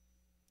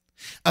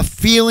 Of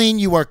feeling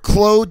you are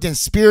clothed in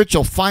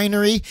spiritual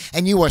finery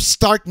and you are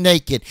stark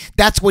naked.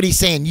 That's what he's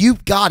saying.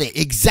 You've got it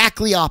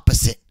exactly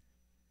opposite.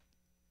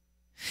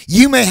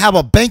 You may have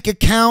a bank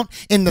account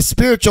in the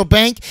spiritual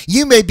bank.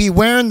 You may be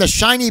wearing the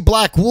shiny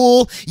black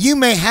wool. You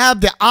may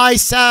have the eye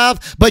salve,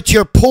 but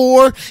you're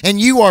poor, and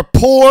you are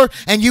poor,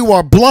 and you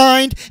are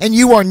blind, and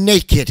you are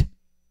naked.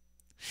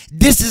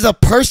 This is a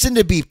person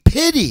to be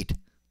pitied.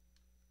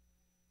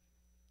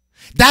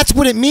 That's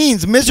what it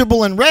means,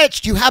 miserable and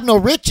wretched. You have no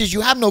riches,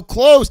 you have no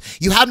clothes,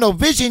 you have no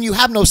vision, you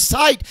have no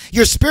sight.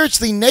 You're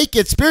spiritually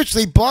naked,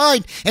 spiritually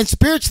blind, and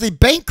spiritually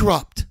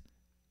bankrupt.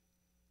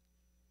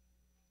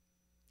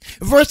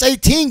 Verse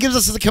 18 gives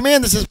us the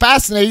command. This is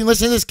fascinating.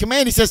 Listen to this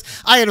command. He says,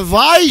 I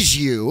advise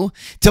you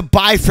to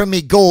buy from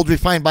me gold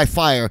refined by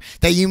fire,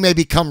 that you may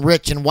become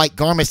rich, and white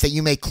garments, that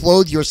you may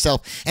clothe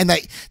yourself, and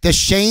that the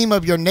shame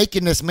of your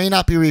nakedness may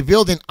not be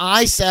revealed, and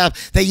eye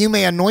salve, that you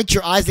may anoint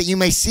your eyes, that you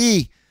may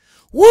see.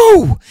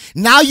 Woo!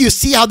 Now you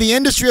see how the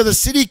industry of the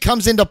city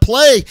comes into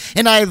play.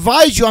 And I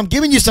advise you, I'm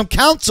giving you some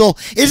counsel.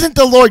 Isn't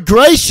the Lord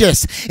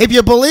gracious? If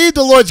you believe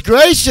the Lord's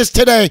gracious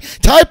today,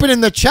 type it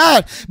in the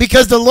chat,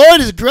 because the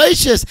Lord is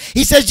gracious.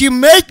 He says, you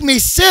make me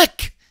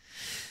sick,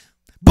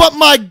 but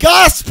my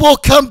gospel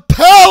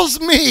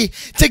compels me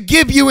to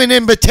give you an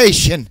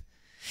invitation.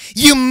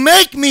 You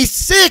make me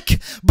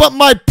sick, but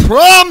my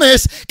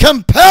promise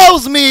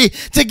compels me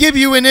to give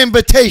you an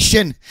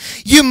invitation.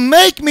 You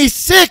make me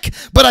sick,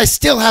 but I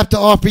still have to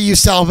offer you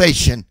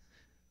salvation.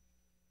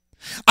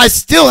 I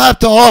still have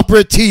to offer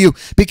it to you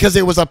because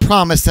it was a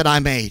promise that I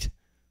made.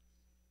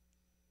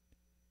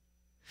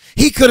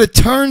 He could have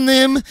turned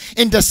them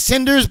into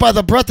cinders by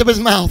the breath of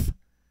his mouth.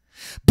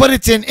 But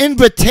it's an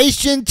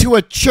invitation to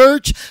a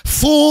church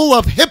full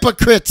of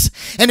hypocrites.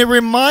 And it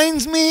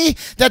reminds me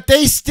that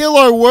they still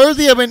are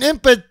worthy of an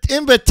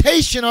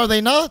invitation, are they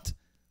not?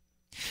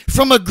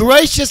 From a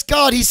gracious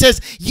God. He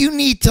says, you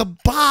need to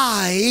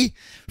buy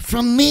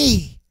from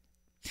me.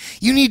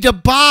 You need to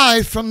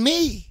buy from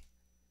me.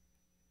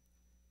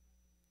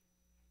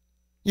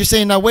 You're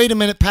saying, now wait a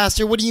minute,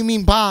 Pastor, what do you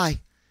mean buy?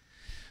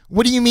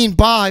 What do you mean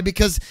buy?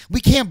 Because we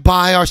can't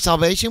buy our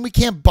salvation. We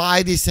can't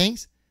buy these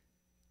things.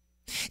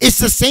 It's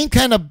the same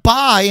kind of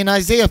buy in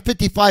Isaiah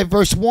 55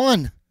 verse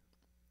 1.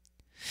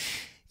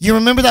 You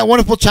remember that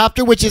wonderful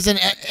chapter, which is an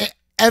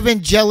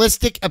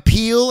evangelistic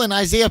appeal in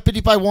Isaiah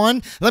 55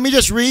 1? Let me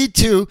just read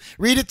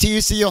it to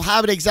you so you'll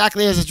have it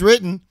exactly as it's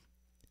written.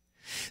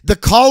 The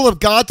call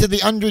of God to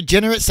the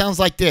unregenerate sounds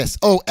like this.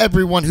 Oh,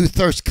 everyone who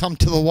thirsts, come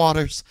to the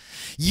waters.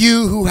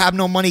 You who have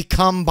no money,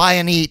 come buy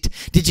and eat.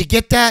 Did you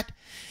get that?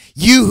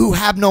 You who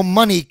have no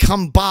money,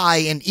 come buy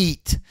and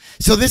eat.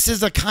 So this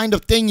is a kind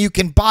of thing you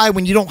can buy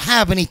when you don't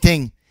have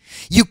anything.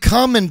 You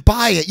come and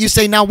buy it. You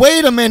say, now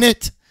wait a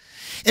minute.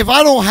 If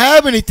I don't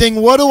have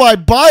anything, what do I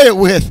buy it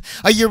with?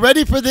 Are you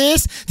ready for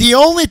this? The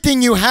only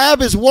thing you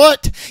have is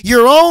what?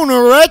 Your own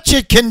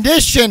wretched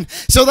condition.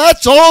 So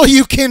that's all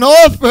you can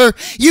offer.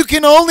 You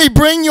can only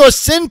bring your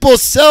sinful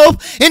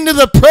self into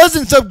the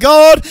presence of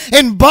God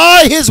and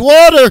buy his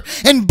water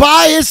and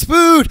buy his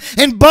food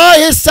and buy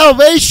his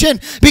salvation,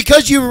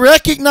 because you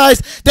recognize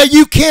that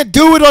you can't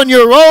do it on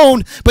your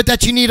own, but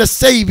that you need a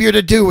Savior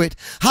to do it.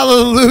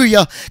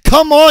 Hallelujah.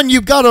 Come on,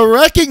 you've got to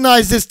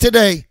recognize this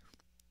today.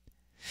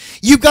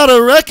 You've got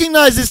to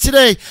recognize this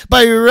today.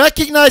 By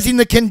recognizing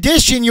the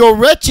condition, your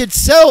wretched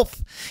self,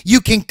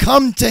 you can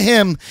come to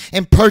him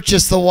and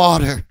purchase the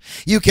water.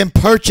 You can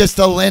purchase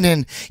the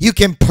linen. You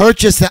can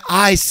purchase the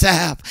eye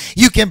salve.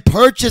 You can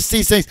purchase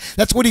these things.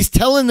 That's what he's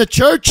telling the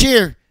church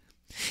here.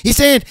 He's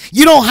saying,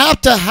 you don't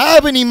have to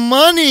have any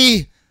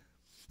money.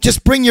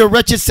 Just bring your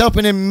wretched self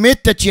and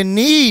admit that you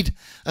need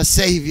a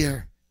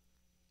Savior.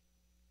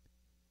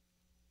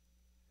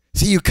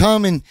 So you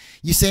come and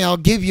you say, I'll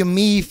give you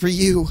me for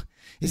you.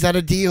 Is that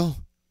a deal?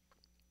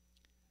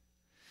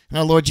 And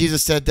our Lord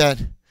Jesus said that,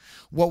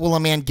 what will a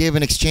man give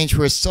in exchange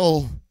for his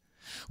soul?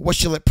 What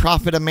shall it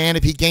profit a man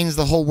if he gains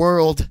the whole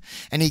world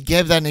and he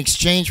give that in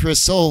exchange for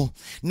his soul?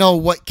 No,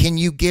 what can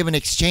you give in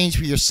exchange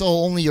for your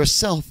soul? Only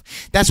yourself.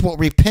 That's what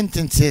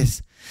repentance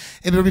is.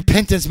 And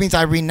repentance means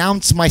I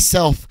renounce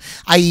myself.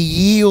 I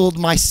yield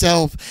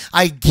myself.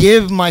 I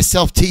give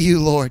myself to you,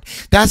 Lord.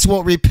 That's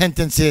what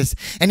repentance is.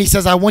 And he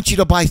says, I want you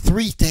to buy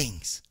three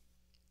things.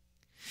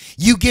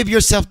 You give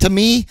yourself to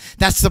me,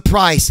 that's the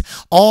price.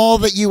 All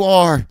that you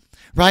are,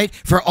 right?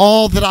 For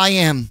all that I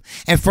am.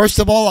 And first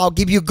of all, I'll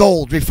give you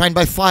gold refined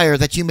by fire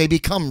that you may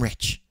become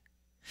rich.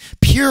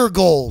 Pure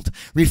gold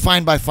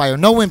refined by fire.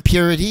 No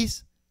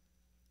impurities.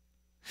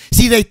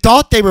 See, they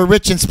thought they were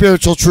rich in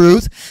spiritual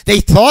truth.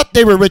 They thought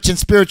they were rich in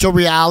spiritual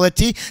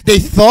reality. They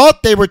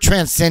thought they were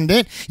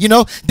transcendent. You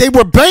know, they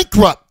were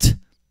bankrupt.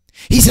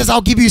 He says,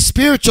 I'll give you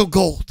spiritual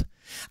gold.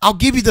 I'll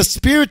give you the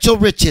spiritual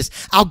riches.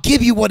 I'll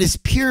give you what is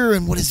pure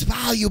and what is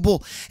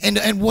valuable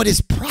and what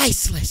is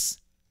priceless.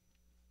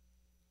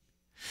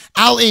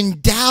 I'll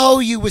endow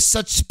you with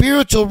such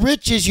spiritual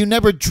riches you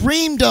never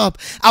dreamed of.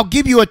 I'll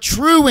give you a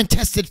true and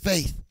tested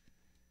faith.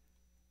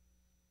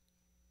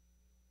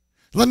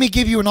 Let me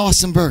give you an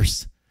awesome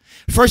verse.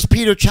 1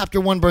 Peter chapter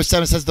 1 verse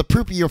 7 says, the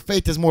proof of your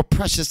faith is more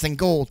precious than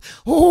gold.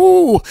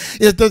 Oh,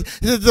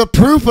 the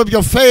proof of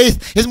your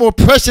faith is more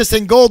precious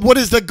than gold. What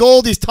is the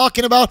gold he's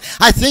talking about?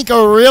 I think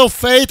a real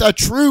faith, a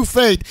true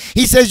faith.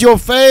 He says your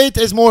faith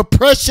is more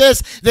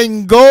precious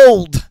than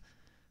gold.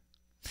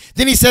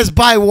 Then he says,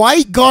 buy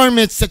white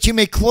garments that you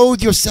may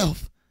clothe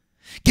yourself.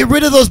 Get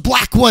rid of those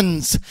black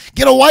ones.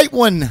 Get a white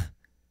one.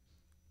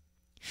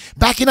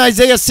 Back in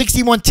Isaiah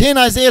 61:10,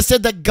 Isaiah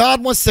said that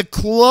God wants to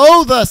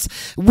clothe us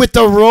with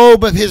the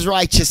robe of his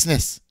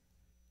righteousness.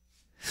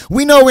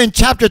 We know in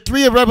chapter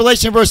 3 of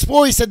Revelation verse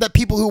 4, he said that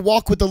people who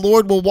walk with the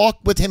Lord will walk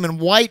with him in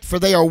white, for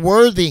they are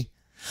worthy.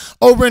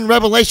 Over in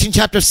Revelation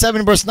chapter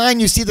 7, verse 9,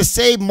 you see the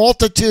same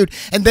multitude,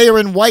 and they are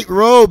in white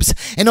robes.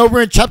 And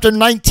over in chapter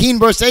 19,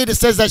 verse 8, it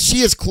says that she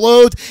is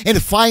clothed in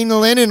fine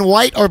linen,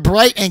 white or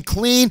bright and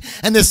clean.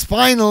 And this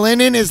fine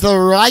linen is the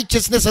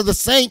righteousness of the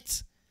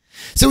saints.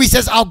 So he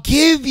says, I'll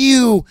give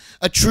you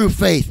a true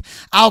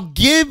faith. I'll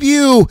give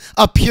you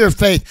a pure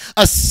faith,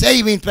 a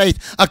saving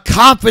faith, a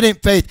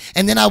confident faith,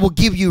 and then I will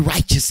give you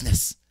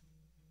righteousness.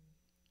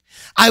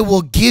 I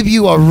will give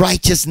you a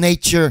righteous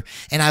nature,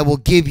 and I will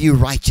give you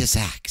righteous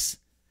acts.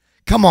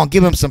 Come on,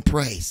 give him some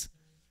praise.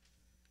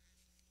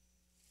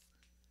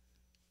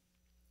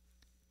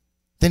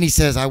 Then he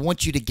says, I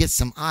want you to get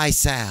some eye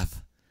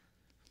salve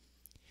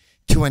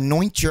to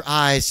anoint your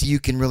eyes so you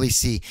can really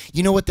see.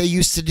 You know what they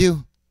used to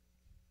do?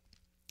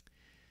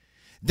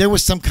 There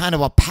was some kind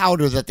of a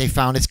powder that they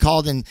found. It's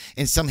called in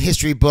some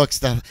history books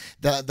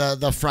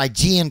the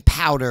Phrygian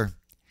powder.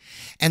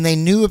 And they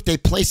knew if they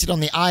placed it on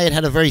the eye, it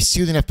had a very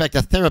soothing effect,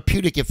 a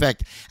therapeutic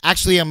effect,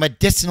 actually a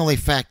medicinal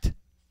effect.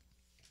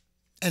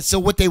 And so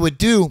what they would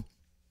do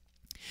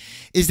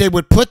is they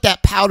would put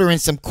that powder in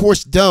some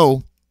coarse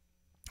dough,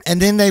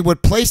 and then they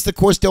would place the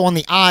coarse dough on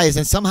the eyes,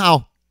 and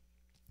somehow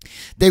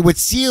they would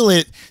seal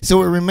it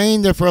so it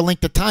remained there for a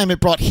length of time. It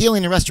brought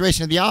healing and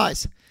restoration to the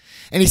eyes.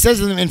 And he says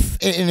to them,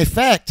 in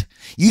effect,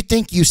 you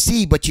think you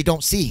see, but you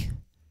don't see.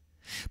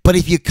 But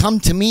if you come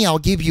to me, I'll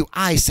give you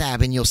eye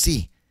salve and you'll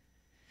see.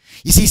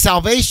 You see,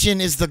 salvation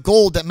is the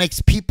gold that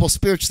makes people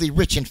spiritually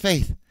rich in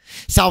faith.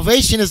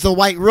 Salvation is the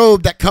white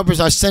robe that covers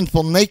our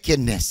sinful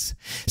nakedness.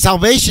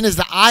 Salvation is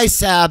the eye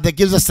salve that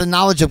gives us the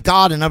knowledge of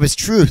God and of his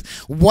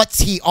truth. What's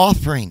he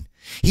offering?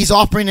 He's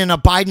offering an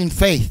abiding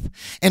faith,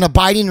 an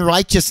abiding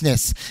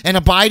righteousness, an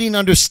abiding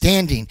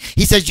understanding.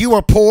 He says, you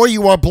are poor,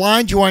 you are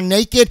blind, you are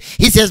naked.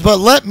 He says, but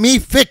let me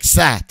fix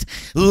that.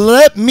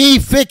 Let me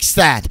fix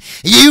that.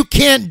 You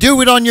can't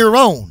do it on your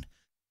own.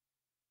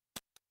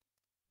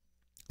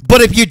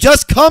 But if you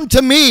just come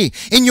to me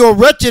in your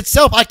wretched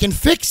self, I can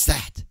fix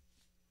that.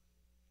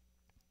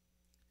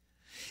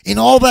 And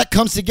all that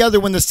comes together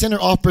when the sinner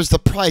offers the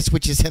price,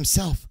 which is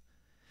himself.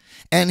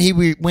 And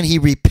when he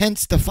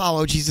repents to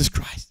follow Jesus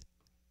Christ.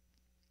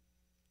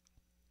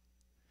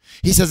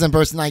 He says in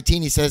verse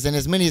 19, he says, and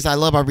as many as I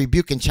love, I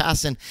rebuke and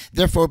chasten,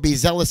 therefore be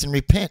zealous and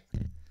repent.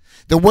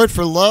 The word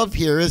for love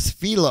here is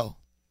philo,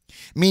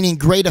 meaning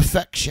great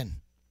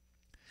affection.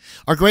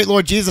 Our great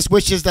Lord Jesus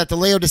wishes that the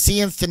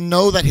Laodiceans to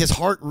know that his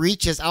heart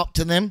reaches out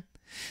to them,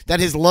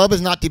 that his love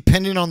is not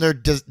dependent on their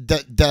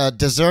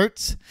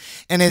deserts.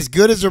 And as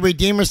good as the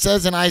Redeemer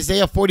says in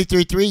Isaiah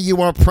 43:3,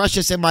 you are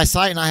precious in my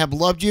sight and I have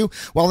loved you.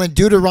 While in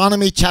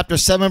Deuteronomy chapter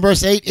 7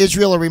 verse 8,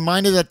 Israel are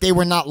reminded that they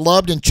were not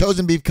loved and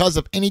chosen because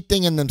of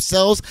anything in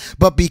themselves,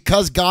 but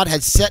because God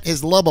had set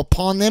his love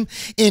upon them.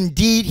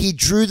 Indeed, he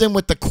drew them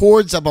with the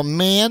cords of a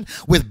man,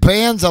 with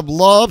bands of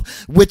love,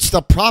 which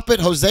the prophet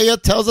Hosea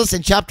tells us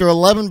in chapter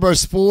 11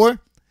 verse 4.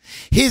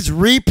 His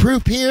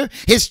reproof here,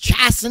 his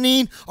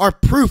chastening are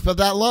proof of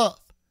that love.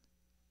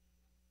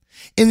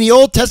 In the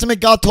Old Testament,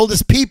 God told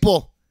his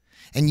people,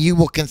 and you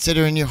will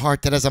consider in your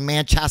heart that as a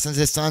man chastens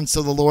his son,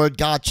 so the Lord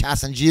God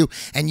chastens you,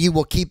 and you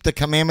will keep the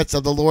commandments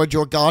of the Lord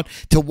your God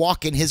to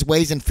walk in his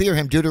ways and fear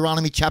him.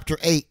 Deuteronomy chapter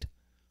 8.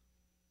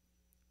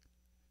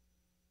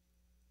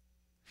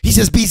 He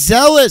says, be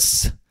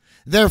zealous,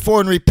 therefore,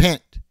 and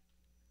repent.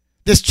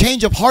 This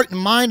change of heart and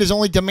mind is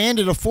only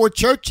demanded of 4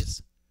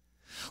 churches.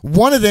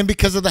 One of them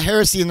because of the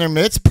heresy in their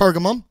midst,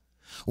 Pergamum.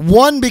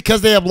 One because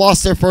they have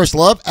lost their first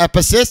love,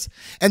 Ephesus.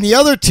 And the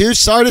other 2,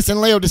 Sardis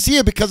and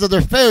Laodicea, because of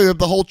their failure of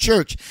the whole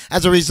church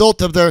as a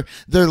result of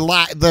their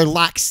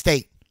lax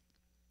state.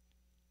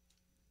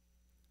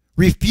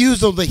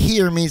 Refusal to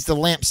hear means the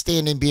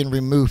lampstand being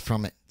removed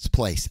from its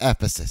place,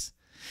 Ephesus.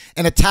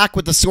 An attack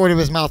with the sword of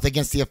his mouth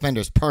against the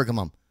offenders,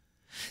 Pergamum.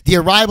 The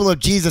arrival of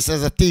Jesus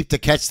as a thief to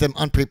catch them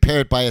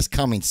unprepared by his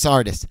coming,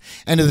 Sardis.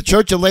 And to the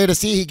church of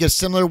Laodicea, he gives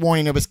similar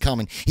warning of his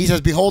coming. He says,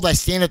 behold, I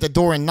stand at the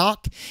door and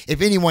knock.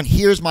 If anyone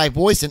hears my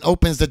voice and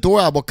opens the door,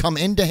 I will come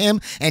into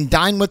him and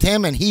dine with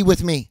him and he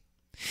with me.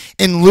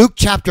 In Luke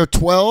chapter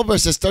 12,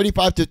 verses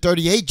 35 to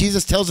 38,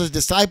 Jesus tells his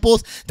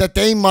disciples that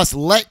they must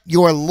let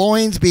your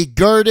loins be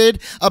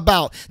girded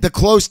about, the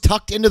clothes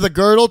tucked into the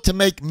girdle to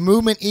make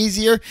movement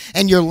easier,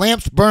 and your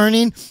lamps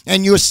burning,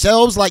 and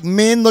yourselves like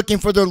men looking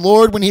for their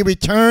Lord when he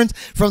returns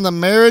from the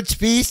marriage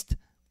feast,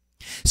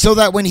 so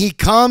that when he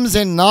comes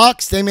and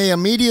knocks, they may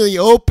immediately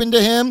open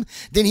to him.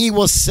 Then he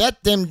will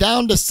set them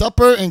down to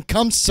supper and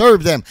come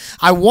serve them.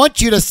 I want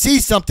you to see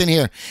something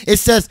here. It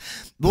says,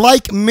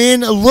 like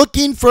men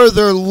looking for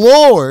their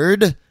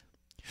Lord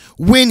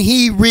when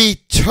he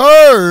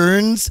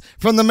returns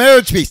from the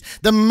marriage feast.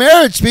 The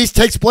marriage feast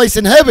takes place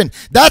in heaven.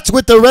 That's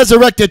with the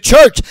resurrected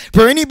church.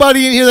 For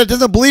anybody in here that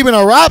doesn't believe in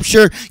a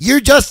rapture, you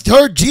just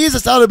heard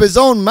Jesus out of his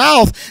own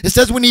mouth. It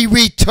says when he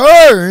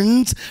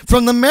returns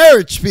from the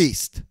marriage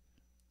feast.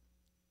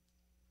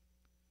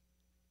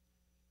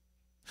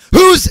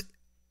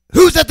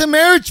 Who's at the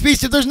marriage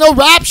feast if there's no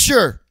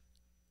rapture?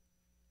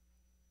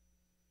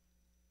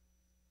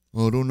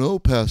 I don't know,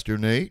 Pastor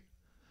Nate.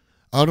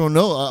 I don't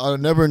know. I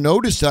never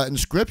noticed that in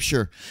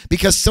Scripture.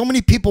 Because so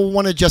many people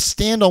want to just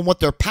stand on what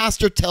their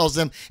pastor tells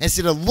them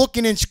instead of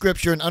looking in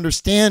Scripture and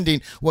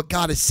understanding what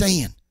God is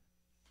saying.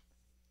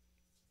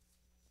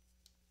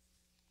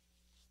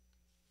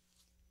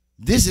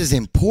 This is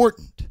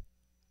important.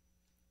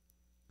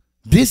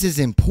 This is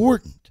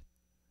important.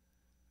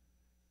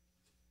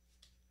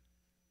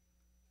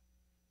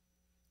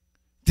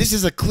 This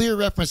is a clear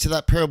reference to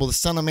that parable, the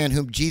Son of Man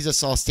whom Jesus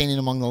saw standing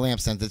among the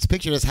lampstands. It's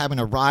pictured as having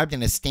arrived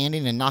and is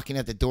standing and knocking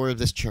at the door of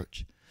this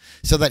church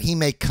so that he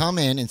may come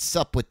in and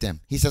sup with them.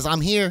 He says,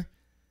 I'm here.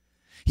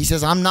 He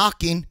says, I'm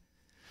knocking.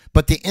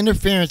 But the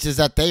interference is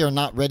that they are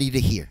not ready to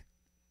hear.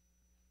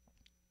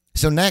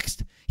 So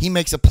next, he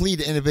makes a plea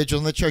to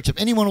individuals in the church. If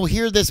anyone will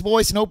hear this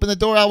voice and open the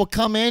door, I will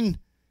come in.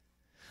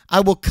 I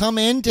will come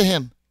in to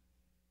him.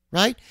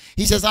 Right?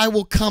 He says, I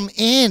will come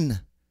in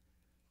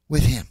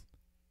with him.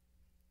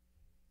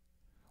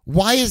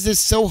 Why is this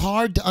so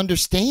hard to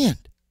understand?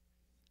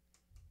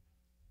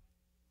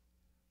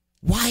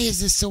 Why is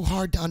this so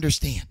hard to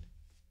understand?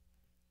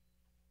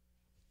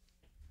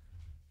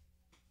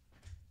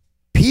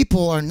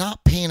 People are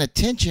not paying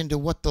attention to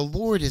what the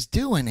Lord is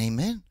doing,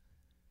 amen?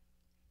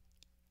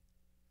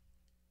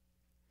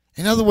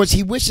 In other words,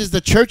 he wishes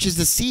the churches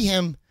to see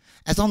him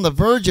as on the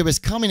verge of his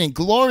coming in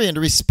glory and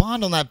to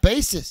respond on that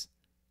basis.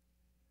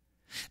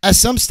 At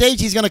some stage,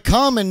 he's going to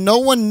come and no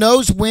one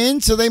knows when,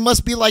 so they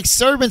must be like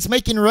servants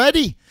making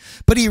ready.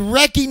 But he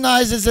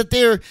recognizes that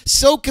they're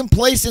so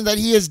complacent that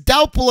he is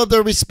doubtful of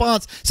their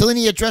response. So then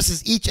he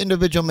addresses each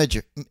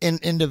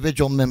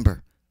individual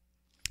member.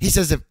 He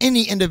says, if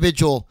any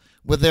individual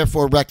will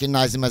therefore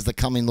recognize him as the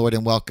coming Lord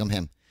and welcome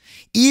him,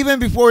 even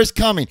before his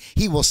coming,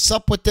 he will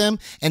sup with them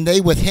and they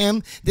with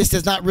him. This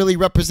does not really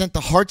represent the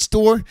heart's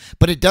door,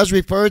 but it does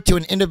refer to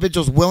an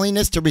individual's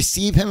willingness to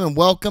receive him and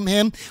welcome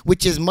him,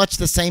 which is much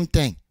the same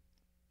thing.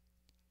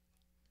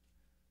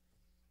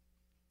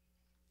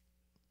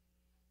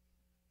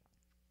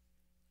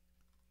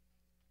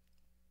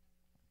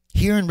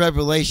 Here in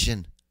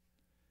Revelation,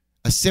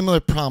 a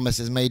similar promise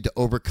is made to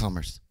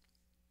overcomers.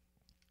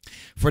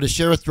 For to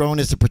share a throne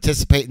is to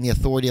participate in the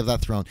authority of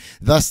that throne.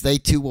 Thus they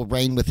too will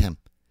reign with him.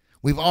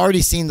 We've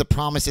already seen the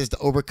promises to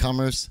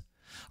overcomers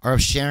are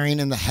of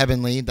sharing in the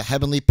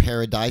heavenly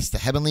paradise, the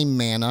heavenly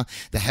manna,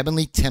 the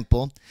heavenly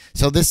temple.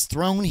 So this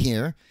throne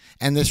here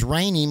and this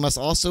reigning must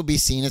also be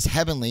seen as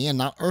heavenly and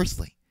not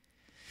earthly.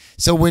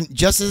 So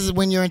just as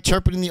when you're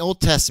interpreting the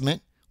Old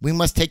Testament, we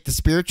must take the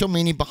spiritual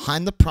meaning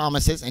behind the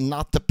promises and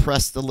not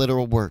depress the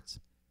literal words.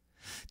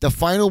 The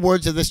final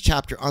words of this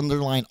chapter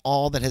underline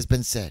all that has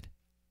been said.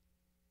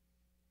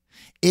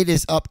 It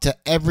is up to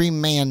every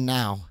man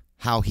now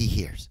how he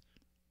hears.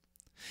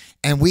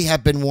 And we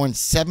have been warned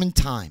 7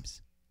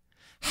 times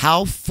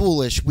how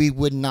foolish we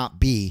would not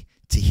be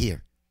to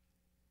hear.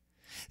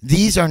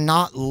 These are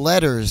not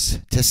letters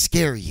to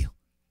scare you.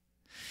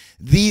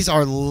 These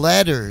are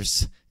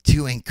letters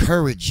to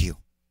encourage you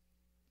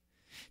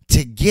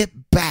to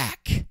get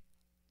back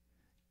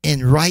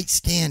in right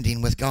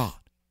standing with God,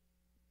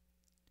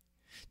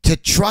 to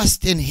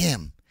trust in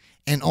him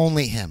and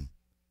only him,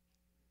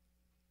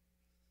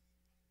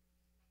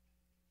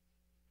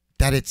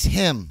 that it's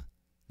him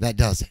that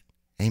does it.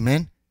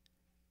 Amen?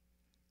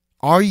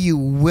 Are you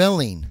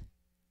willing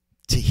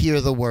to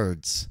hear the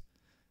words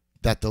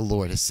that the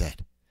Lord has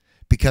said?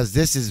 Because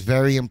this is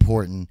very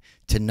important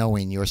to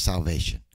knowing your salvation.